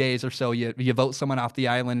 2 days or so you vote someone off the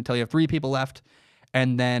island until you have 3 people left,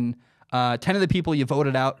 and then 10 of the people you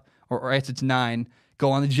voted out, or I guess it's 9,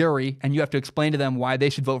 go on the jury, and you have to explain to them why they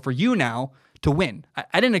should vote for you now to win.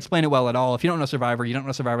 I didn't explain it well at all. If you don't know Survivor, you don't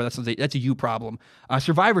know Survivor. That's a you problem.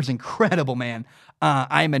 Survivor's incredible, man.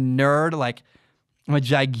 I'm a nerd. Like, I'm a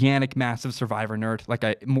gigantic, massive Survivor nerd.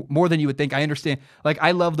 Like, more than you would think. I understand. Like,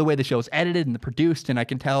 I love the way the show's edited and produced, and I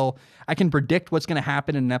can predict what's going to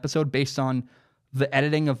happen in an episode based on the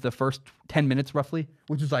editing of the first 10 minutes, roughly,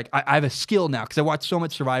 which is like, I have a skill now because I watch so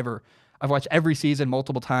much Survivor. I've watched every season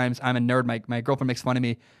multiple times. I'm a nerd. My girlfriend makes fun of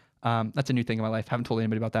me. That's a new thing in my life. I haven't told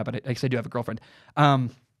anybody about that, but I guess I do have a girlfriend.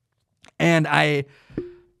 And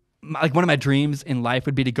like, one of my dreams in life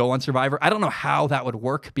would be to go on Survivor. I don't know how that would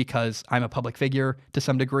work because I'm a public figure to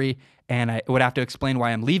some degree, and I would have to explain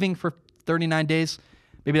why I'm leaving for 39 days.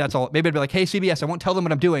 Maybe that's all. Maybe I'd be like, "Hey, CBS, I won't tell them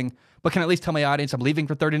what I'm doing, but can I at least tell my audience I'm leaving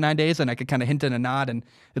for 39 days?" And I could kind of hint and a nod, and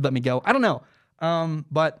it'd let me go. I don't know.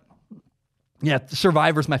 But yeah,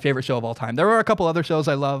 Survivor's my favorite show of all time. There are a couple other shows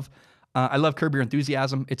I love. I love Curb Your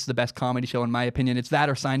Enthusiasm. It's the best comedy show in my opinion. It's that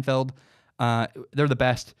or Seinfeld. They're the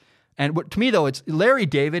best. And to me, though, it's Larry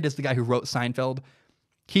David is the guy who wrote Seinfeld.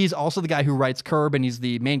 He's also the guy who writes Curb, and he's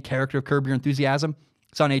the main character of Curb Your Enthusiasm.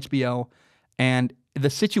 It's on HBO. And the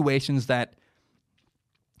situations that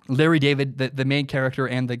Larry David, the main character,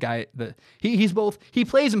 and the guy, he's both, he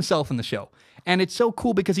plays himself in the show. And it's so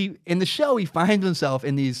cool because in the show, he finds himself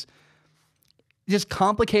in these just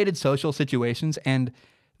complicated social situations, and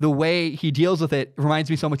the way he deals with it reminds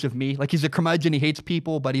me so much of me. Like, he's a curmudgeon, he hates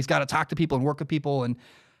people, but he's got to talk to people and work with people, and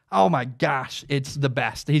oh my gosh, it's the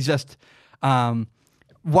best. He's just,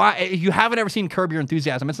 why you haven't ever seen Curb Your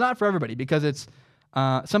Enthusiasm? It's not for everybody because it's,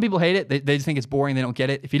 some people hate it. They just think it's boring. They don't get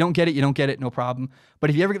it. If you don't get it, you don't get it. No problem. But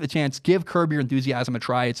if you ever get the chance, give Curb Your Enthusiasm a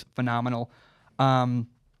try. It's phenomenal.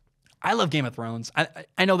 I love Game of Thrones.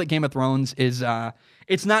 I know that Game of Thrones is,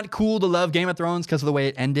 it's not cool to love Game of Thrones because of the way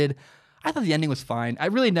it ended. I thought the ending was fine.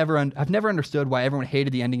 I've never understood why everyone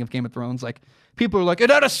hated the ending of Game of Thrones. Like, people are like,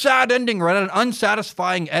 it had a sad ending or it had an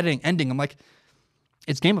unsatisfying ending. I'm like,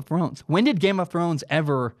 it's Game of Thrones. When did Game of Thrones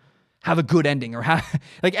ever have a good ending? Or have,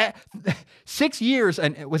 like, 6 years,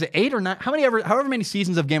 and was it 8 or 9? However many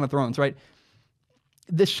seasons of Game of Thrones, right?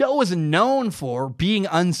 The show was known for being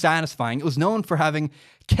unsatisfying. It was known for having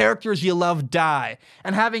characters you love die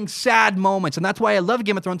and having sad moments. And that's why I love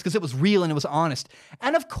Game of Thrones, because it was real and it was honest.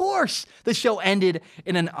 And of course, the show ended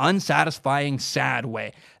in an unsatisfying, sad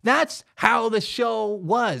way. That's how the show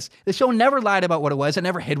was. The show never lied about what it was. It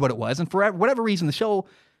never hid what it was. And for whatever reason, the show,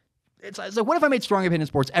 it's like, what if I made Strong Opinion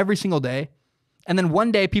Sports every single day? And then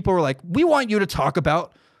one day people were like, we want you to talk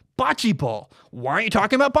about bocce ball. Why aren't you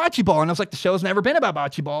talking about bocce ball? And I was like, the show's never been about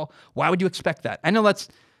bocce ball. Why would you expect that? I know that's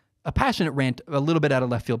a passionate rant a little bit out of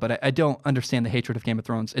left field, but I don't understand the hatred of Game of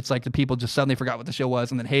Thrones. It's like the people just suddenly forgot what the show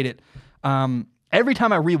was and then hate it. Every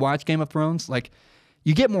time I rewatch Game of Thrones, like,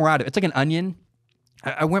 you get more out of it. It's like an onion.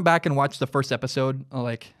 I went back and watched the first episode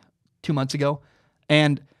like 2 months ago,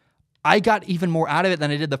 and I got even more out of it than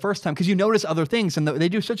I did the first time because you notice other things, and they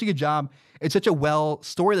do such a good job. It's such a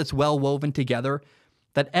story that's well woven together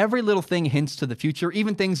that every little thing hints to the future,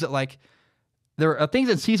 even things that, like, there are things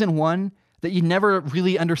in season 1 that you never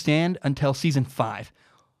really understand until season 5.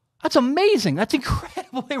 That's amazing. That's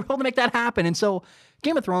incredible. They were able to make that happen. And so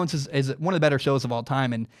Game of Thrones is one of the better shows of all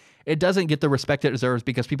time, and it doesn't get the respect it deserves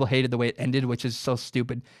because people hated the way it ended, which is so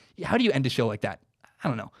stupid. How do you end a show like that? I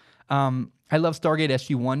don't know. I love Stargate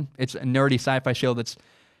SG-1. It's a nerdy sci-fi show that's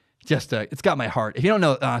just, it's got my heart. If you don't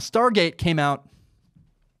know, Stargate came out,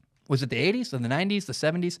 was it the 80s or the 90s, the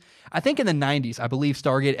 70s? I think in the 90s, I believe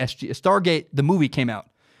Stargate, the movie came out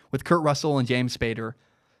with Kurt Russell and James Spader.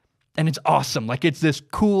 And it's awesome. Like, it's this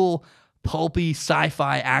cool, pulpy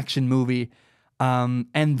sci-fi action movie.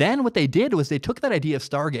 And then what they did was they took that idea of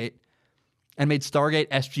Stargate and made Stargate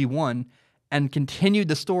SG-1 and continued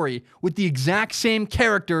the story with the exact same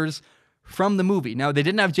characters from the movie. Now, they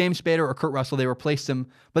didn't have James Spader or Kurt Russell. They replaced them,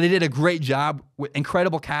 but they did a great job with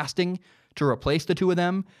incredible casting to replace the two of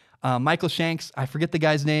them. Michael Shanks, I forget the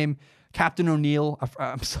guy's name. Captain O'Neill,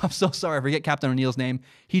 I'm so sorry, I forget Captain O'Neill's name.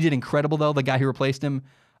 He did incredible, though, the guy who replaced him.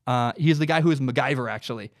 He's the guy who is MacGyver,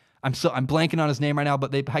 actually. I'm blanking on his name right now,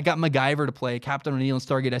 but I got MacGyver to play Captain O'Neill in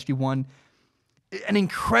Stargate SG-1. An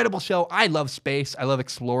incredible show. I love space. I love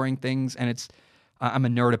exploring things, and I'm a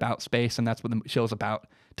nerd about space, and that's what the show's about.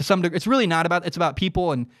 To some degree, it's really not about. It's about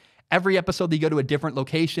people, and every episode they go to a different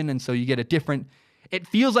location, and so you get a different. It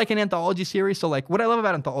feels like an anthology series. So, like, what I love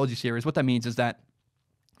about anthology series, what that means is that,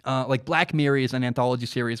 like, Black Mirror is an anthology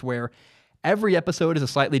series where every episode is a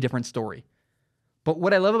slightly different story. But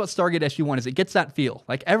what I love about Stargate SG-1 is it gets that feel.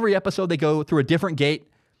 Like, every episode they go through a different gate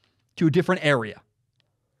to a different area.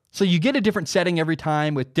 So you get a different setting every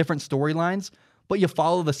time with different storylines, but you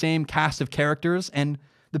follow the same cast of characters. And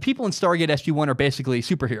the people in Stargate SG-1 are basically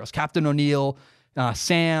superheroes. Captain O'Neill,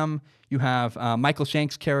 Sam, you have Michael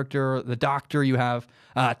Shanks' character, the Doctor, you have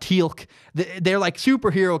Teal'c. They're like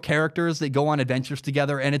superhero characters that go on adventures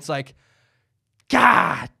together, and it's like,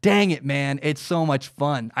 God dang it, man. It's so much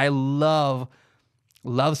fun. I love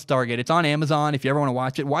Stargate. It's on Amazon if you ever want to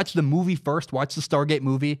watch it. Watch the movie first. Watch the Stargate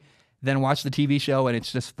movie, then watch the TV show, and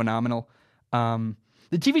it's just phenomenal. The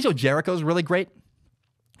TV show Jericho is really great.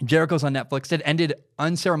 Jericho's on Netflix. It ended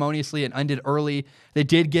unceremoniously and ended early. They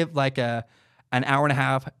did give like an hour and a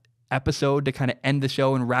half episode to kind of end the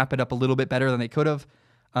show and wrap it up a little bit better than they could have.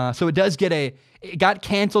 So it does get it got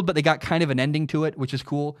canceled, but they got kind of an ending to it, which is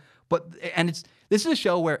cool. This is a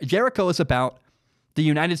show where Jericho is about the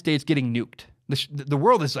United States getting nuked. The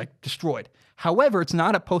world is like destroyed. However, it's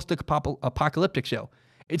not a post-apocalyptic show.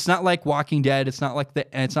 It's not like Walking Dead. It's not like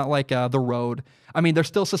The Road. I mean, there's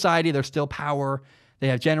still society. There's still power. They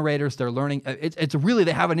have generators. They're learning. It's really,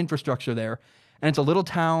 they have an infrastructure there, and it's a little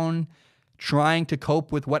town trying to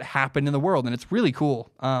cope with what happened in the world, and it's really cool.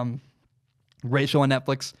 Great show on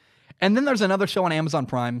Netflix. And then there's another show on Amazon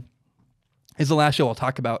Prime. Is the last show I'll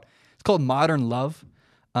talk about. It's called Modern Love.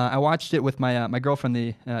 I watched it with my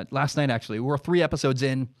girlfriend last night, actually. We're 3 episodes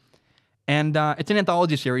in, and it's an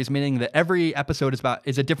anthology series, meaning that every episode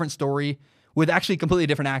is a different story with actually completely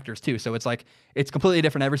different actors, too. So it's completely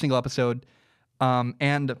different every single episode.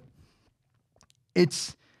 And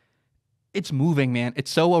it's moving, man. It's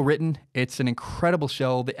so well written. It's an incredible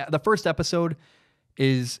show. The first episode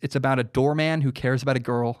it's about a doorman who cares about a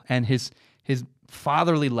girl and his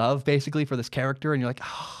fatherly love, basically, for this character. And you're like,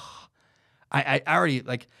 oh, I already,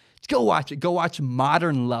 like, go watch it. Go watch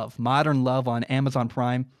Modern Love on Amazon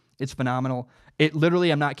Prime. It's phenomenal. It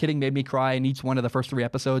literally, I'm not kidding, made me cry in each one of the first 3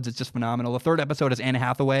 episodes. It's just phenomenal. The third episode is Anne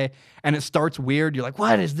Hathaway, and it starts weird. You're like,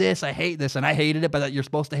 what is this? I hate this. And I hated it, but you're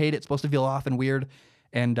supposed to hate it. It's supposed to feel off and weird.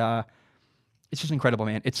 And it's just incredible,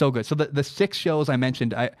 man. It's so good. So the 6 shows I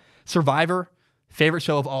mentioned, Survivor, favorite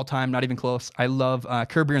show of all time, not even close. I love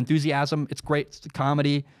Curb Your Enthusiasm. It's great. It's a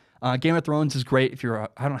comedy. Game of Thrones is great if I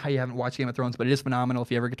don't know how you haven't watched Game of Thrones, but it is phenomenal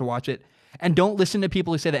if you ever get to watch it. And don't listen to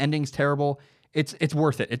people who say the ending's terrible. It's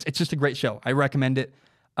worth it. It's just a great show. I recommend it.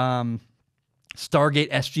 Stargate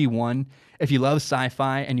SG-1. If you love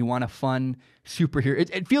sci-fi and you want a fun superhero,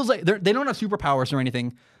 it feels like they don't have superpowers or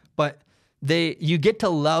anything, but you get to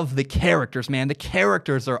love the characters, man. The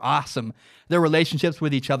characters are awesome. Their relationships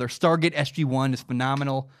with each other. Stargate SG-1 is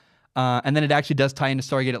phenomenal. And then it actually does tie into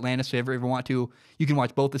Stargate Atlantis, so if you ever want to, you can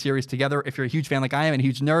watch both the series together. If you're a huge fan like I am and a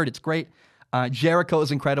huge nerd, it's great. Jericho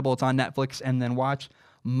is incredible. It's on Netflix. And then watch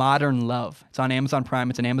Modern Love. It's on Amazon Prime.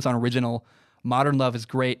 It's an Amazon original. Modern Love is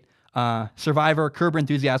great. Survivor, Curb Your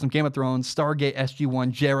Enthusiasm, Game of Thrones, Stargate,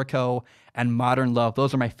 SG-1, Jericho, and Modern Love.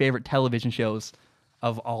 Those are my favorite television shows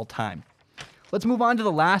of all time. Let's move on to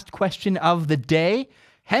the last question of the day.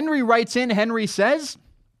 Henry writes in. Henry says,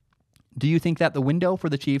 do you think that the window for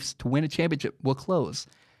the Chiefs to win a championship will close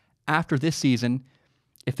after this season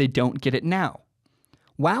if they don't get it now?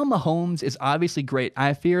 While Mahomes is obviously great,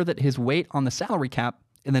 I fear that his weight on the salary cap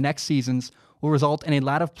in the next seasons will result in a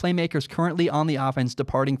lot of playmakers currently on the offense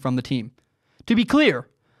departing from the team. To be clear,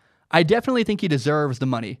 I definitely think he deserves the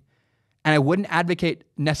money, and I wouldn't advocate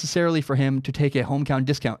necessarily for him to take a hometown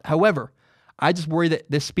discount. However, I just worry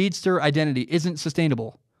that this speedster identity isn't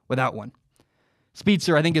sustainable without one.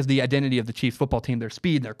 Speedster, I think, is the identity of the Chiefs football team. They're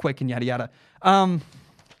speed, they're quick, and yada, yada.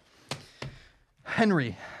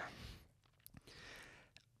 Henry.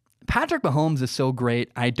 Patrick Mahomes is so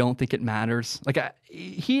great, I don't think it matters.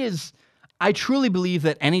 I truly believe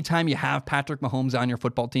that anytime you have Patrick Mahomes on your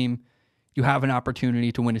football team, you have an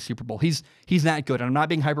opportunity to win a Super Bowl. He's that good. And I'm not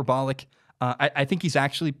being hyperbolic. I think he's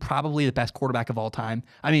actually probably the best quarterback of all time.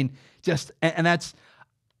 I mean,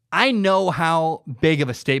 I know how big of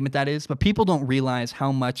a statement that is, but people don't realize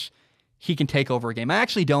how much he can take over a game.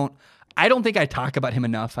 I don't think I talk about him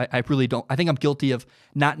enough. I really don't. I think I'm guilty of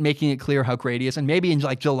not making it clear how great he is. And maybe in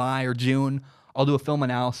like July or June, I'll do a film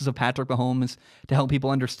analysis of Patrick Mahomes to help people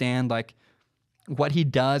understand like what he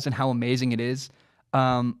does and how amazing it is.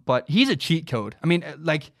 But he's a cheat code. I mean,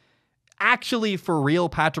 like, actually for real,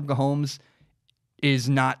 Patrick Mahomes is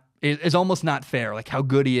almost not fair. Like how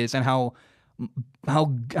good he is and how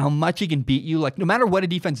much he can beat you. Like no matter what a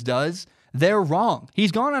defense does, they're wrong.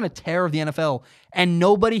 He's gone on a tear of the NFL, and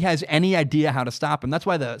nobody has any idea how to stop him. That's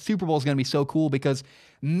why the Super Bowl is going to be so cool, because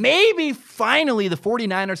maybe finally the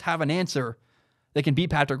 49ers have an answer that can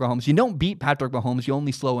beat Patrick Mahomes. You don't beat Patrick Mahomes, you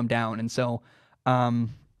only slow him down. And so I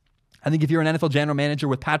think if you're an NFL general manager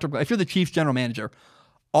if you're the Chiefs general manager,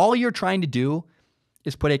 all you're trying to do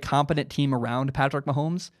is put a competent team around Patrick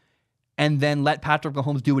Mahomes and then let Patrick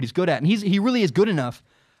Mahomes do what he's good at. And he really is good enough.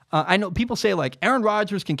 I know people say like Aaron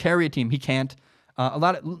Rodgers can carry a team. He can't. A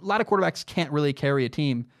lot of quarterbacks can't really carry a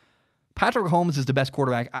team. Patrick Mahomes is the best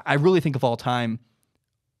quarterback I really think of all time.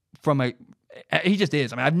 He just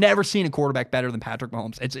is. I mean, I've never seen a quarterback better than Patrick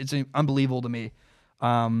Mahomes. It's unbelievable to me.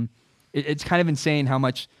 It's kind of insane how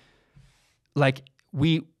much like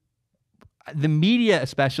the media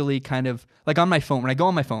especially kind of like on my phone, when I go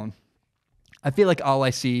on my phone, I feel like all I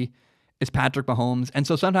see is Patrick Mahomes. And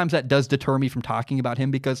so sometimes that does deter me from talking about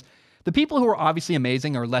him, because the people who are obviously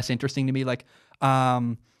amazing are less interesting to me. Like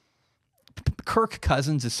Kirk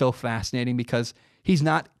Cousins is so fascinating because he's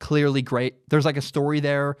not clearly great. There's like a story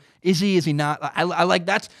there. Is he not? I like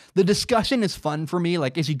that's the discussion is fun for me.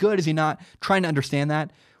 Like, is he good? Is he not? Trying to understand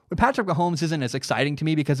that. But Patrick Mahomes isn't as exciting to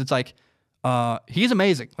me because it's like, he's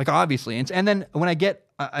amazing, like obviously. And then when I get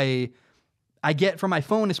I get from my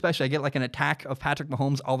phone especially, I get like an attack of Patrick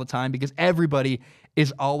Mahomes all the time because everybody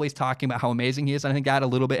is always talking about how amazing he is. And I think that a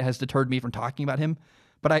little bit has deterred me from talking about him.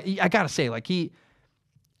 But I gotta say, like he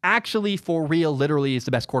actually for real literally is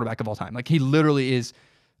the best quarterback of all time. Like he literally is.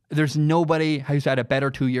 There's nobody who's had a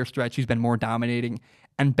better 2-year stretch who's been more dominating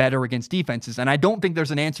and better against defenses. And I don't think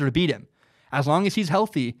there's an answer to beat him. As long as he's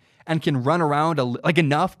healthy and can run around like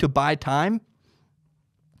enough to buy time,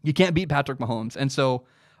 you can't beat Patrick Mahomes. And so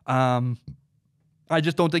I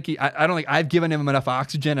just don't think I don't think I've given him enough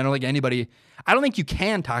oxygen. I don't think you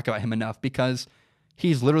can talk about him enough because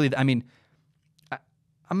he's literally, I mean,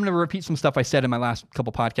 I'm going to repeat some stuff I said in my last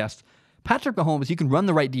couple podcasts. Patrick Mahomes, you can run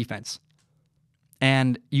the right defense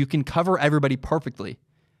and you can cover everybody perfectly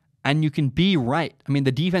and you can be right. I mean,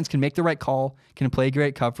 the defense can make the right call, can play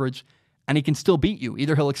great coverage, and he can still beat you.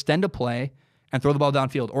 Either he'll extend a play and throw the ball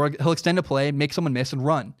downfield, or he'll extend a play, make someone miss, and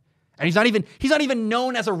run. And he's not even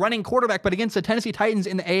known as a running quarterback, but against the Tennessee Titans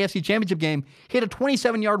in the AFC Championship game, he had a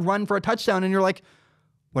 27-yard run for a touchdown, and you're like,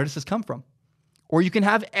 where does this come from? Or you can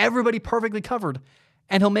have everybody perfectly covered,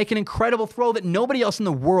 and he'll make an incredible throw that nobody else in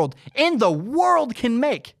the world can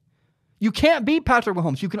make. You can't beat Patrick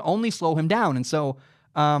Mahomes. You can only slow him down. And so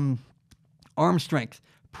arm strength,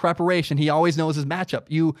 preparation, he always knows his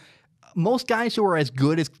matchup. Most guys who are as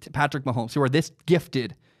good as Patrick Mahomes, who are this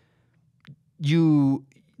gifted,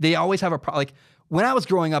 they always have a problem. Like when I was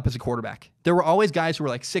growing up as a quarterback, there were always guys who were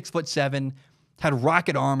like 6'7", had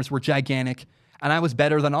rocket arms, were gigantic, and I was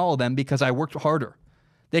better than all of them because I worked harder.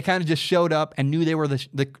 They kind of just showed up and knew they were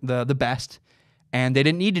the best, and they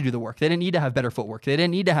didn't need to do the work. They didn't need to have better footwork. They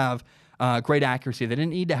didn't need to have great accuracy. They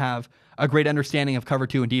didn't need to have a great understanding of cover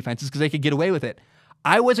two and defenses because they could get away with it.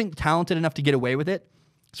 I wasn't talented enough to get away with it,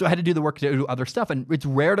 So I had to do the work to do other stuff. And it's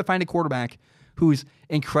rare to find a quarterback who's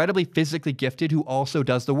incredibly physically gifted who also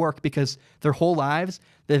does the work, because their whole lives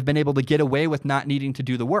they've been able to get away with not needing to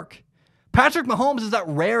do the work. Patrick Mahomes is that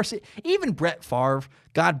rare. Even Brett Favre,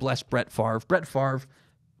 God bless Brett Favre. Brett Favre,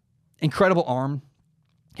 incredible arm.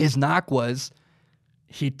 His knock was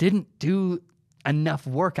he didn't do enough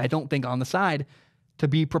work, I don't think, on the side to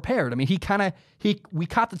be prepared. I mean, we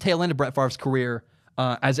caught the tail end of Brett Favre's career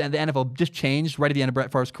as the NFL just changed right at the end of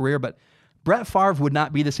Brett Favre's career, but Brett Favre would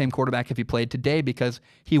not be the same quarterback if he played today, because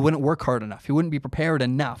he wouldn't work hard enough. He wouldn't be prepared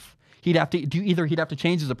enough. He'd have to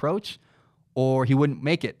change his approach, or he wouldn't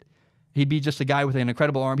make it. He'd be just a guy with an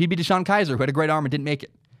incredible arm. He'd be Deshaun Kaiser, who had a great arm and didn't make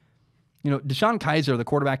it. Deshaun Kaiser, the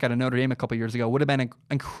quarterback out of Notre Dame a couple years ago, would have been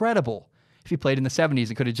incredible if he played in the 70s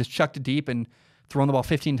and could have just chucked it deep and thrown the ball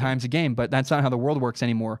 15 times a game, but that's not how the world works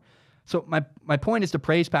anymore. So my point is to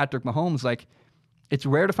praise Patrick Mahomes. Like, it's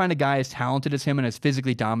rare to find a guy as talented as him and as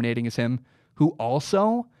physically dominating as him who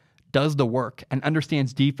also does the work and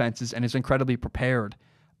understands defenses and is incredibly prepared.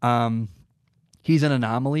 He's an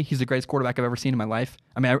anomaly. He's the greatest quarterback I've ever seen in my life.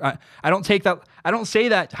 I mean, I don't say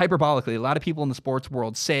that hyperbolically. A lot of people in the sports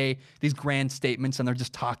world say these grand statements and they're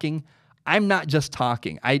just talking. I'm not just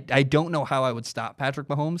talking. I don't know how I would stop Patrick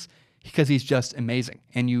Mahomes, because he's just amazing.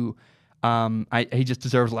 And he just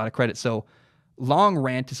deserves a lot of credit. So long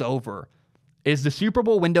rant is over. Is the Super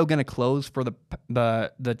Bowl window going to close for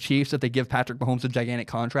the Chiefs if they give Patrick Mahomes a gigantic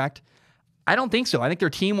contract? I don't think so. I think their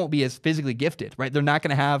team won't be as physically gifted, right? They're not going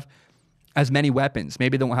to have as many weapons.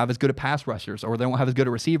 Maybe they won't have as good at pass rushers, or they won't have as good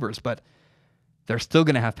at receivers, but they're still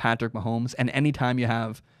going to have Patrick Mahomes. And anytime you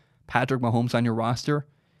have Patrick Mahomes on your roster,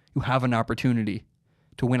 you have an opportunity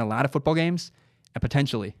to win a lot of football games and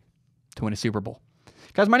potentially to win a Super Bowl.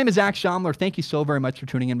 Guys, my name is Zach Schaumler. Thank you so very much for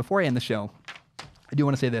tuning in. Before I end the show, I do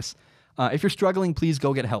want to say this. If you're struggling, please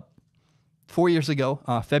go get help. 4 years ago,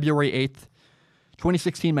 February 8th,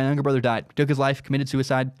 2016, my younger brother died. Took his life, committed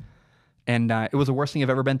suicide, and it was the worst thing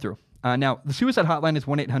I've ever been through. Now, the suicide hotline is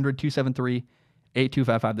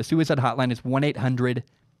 1-800-273-8255. The suicide hotline is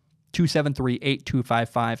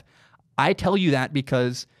 1-800-273-8255. I tell you that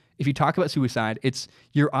because if you talk about suicide,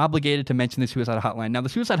 you're obligated to mention the suicide hotline. Now, the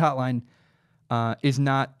suicide hotline is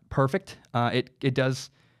not perfect. It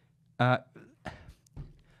does...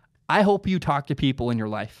 I hope you talk to people in your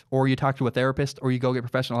life, or you talk to a therapist, or you go get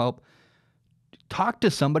professional help. Talk to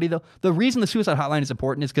somebody, though. The reason the suicide hotline is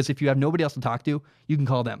important is because if you have nobody else to talk to, you can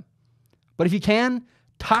call them. But if you can,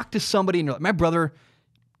 talk to somebody in your life. My brother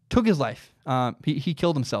took his life. He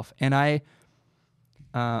killed himself, and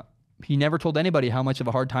he never told anybody how much of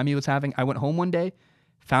a hard time he was having. I went home one day,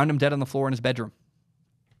 found him dead on the floor in his bedroom.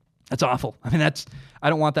 That's awful. I mean, I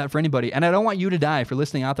don't want that for anybody. And I don't want you to die if you're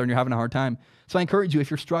listening out there and you're having a hard time. So I encourage you, if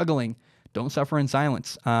you're struggling, don't suffer in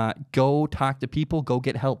silence. Go talk to people. Go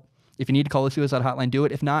get help. If you need to call the suicide hotline, do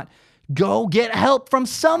it. If not, go get help from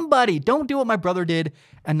somebody. Don't do what my brother did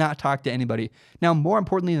and not talk to anybody. Now, more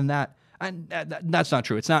importantly than that, that's not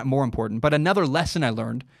true. It's not more important. But another lesson I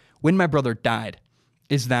learned when my brother died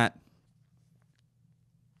is that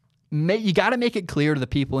you got to make it clear to the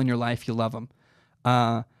people in your life you love them.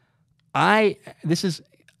 I'm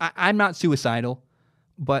not suicidal,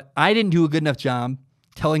 but I didn't do a good enough job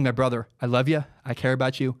telling my brother, I love you, I care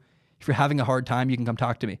about you. If you're having a hard time, you can come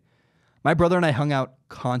talk to me. My brother and I hung out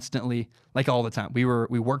constantly, like all the time. We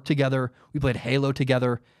worked together, we played Halo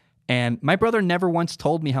together, and my brother never once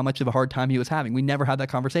told me how much of a hard time he was having. We never had that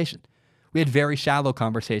conversation. We had very shallow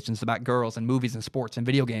conversations about girls and movies and sports and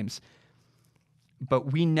video games,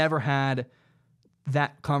 but we never had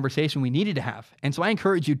that conversation we needed to have. And so I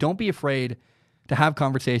encourage you, don't be afraid to have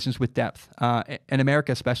conversations with depth. In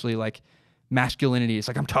America especially, like masculinity, it's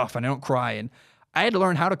like, I'm tough and I don't cry. And I had to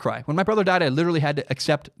learn how to cry. When my brother died, I literally had to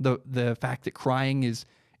accept the fact that crying is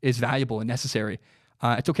valuable and necessary.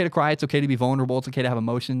 It's okay to cry. It's okay to be vulnerable. It's okay to have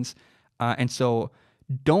emotions. And so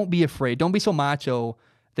don't be afraid. Don't be so macho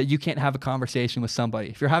that you can't have a conversation with somebody.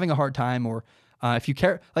 If you're having a hard time, or if you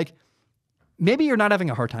care, like, maybe you're not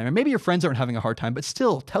having a hard time, or maybe your friends aren't having a hard time, but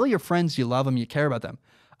still tell your friends you love them, you care about them.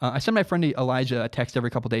 I send my friend Elijah a text every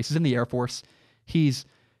couple of days. He's in the Air Force. He's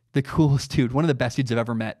the coolest dude, one of the best dudes I've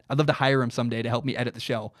ever met. I'd love to hire him someday to help me edit the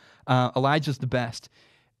show. Elijah's the best.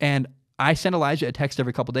 And I send Elijah a text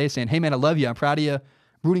every couple of days saying, hey man, I love you. I'm proud of you.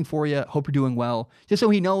 Rooting for you. Hope you're doing well. Just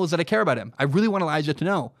so he knows that I care about him. I really want Elijah to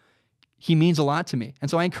know he means a lot to me.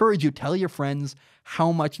 And so I encourage you, tell your friends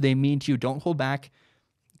how much they mean to you. Don't hold back.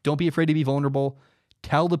 Don't be afraid to be vulnerable.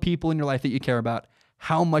 Tell the people in your life that you care about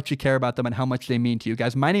how much you care about them and how much they mean to you.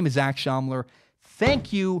 Guys, my name is Zach Schaumler.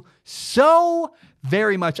 Thank you so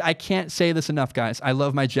very much. I can't say this enough, guys. I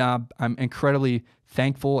love my job. I'm incredibly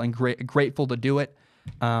thankful and grateful to do it.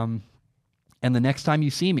 And the next time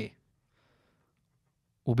you see me,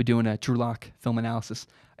 we'll be doing a Drew Lock film analysis.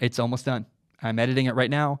 It's almost done. I'm editing it right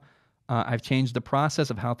now. I've changed the process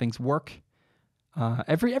of how things work.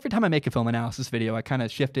 Every time I make a film analysis video, I kind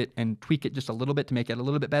of shift it and tweak it just a little bit to make it a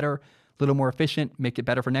little bit better, a little more efficient, make it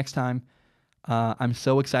better for next time. I'm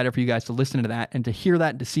so excited for you guys to listen to that and to hear that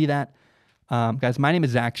and to see that. Guys, my name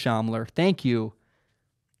is Zach Schaumler. Thank you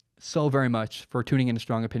so very much for tuning into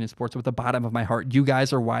Strong Opinion Sports with the bottom of my heart. You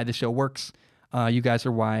guys are why the show works. You guys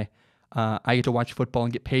are why I get to watch football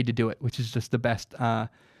and get paid to do it, which is just the best.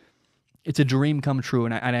 It's a dream come true,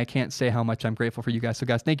 and I can't say how much I'm grateful for you guys. So,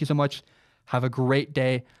 guys, thank you so much. Have a great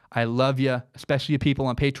day. I love you, especially you people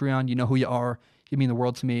on Patreon. You know who you are. You mean the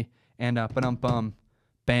world to me. And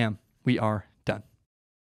bam, we are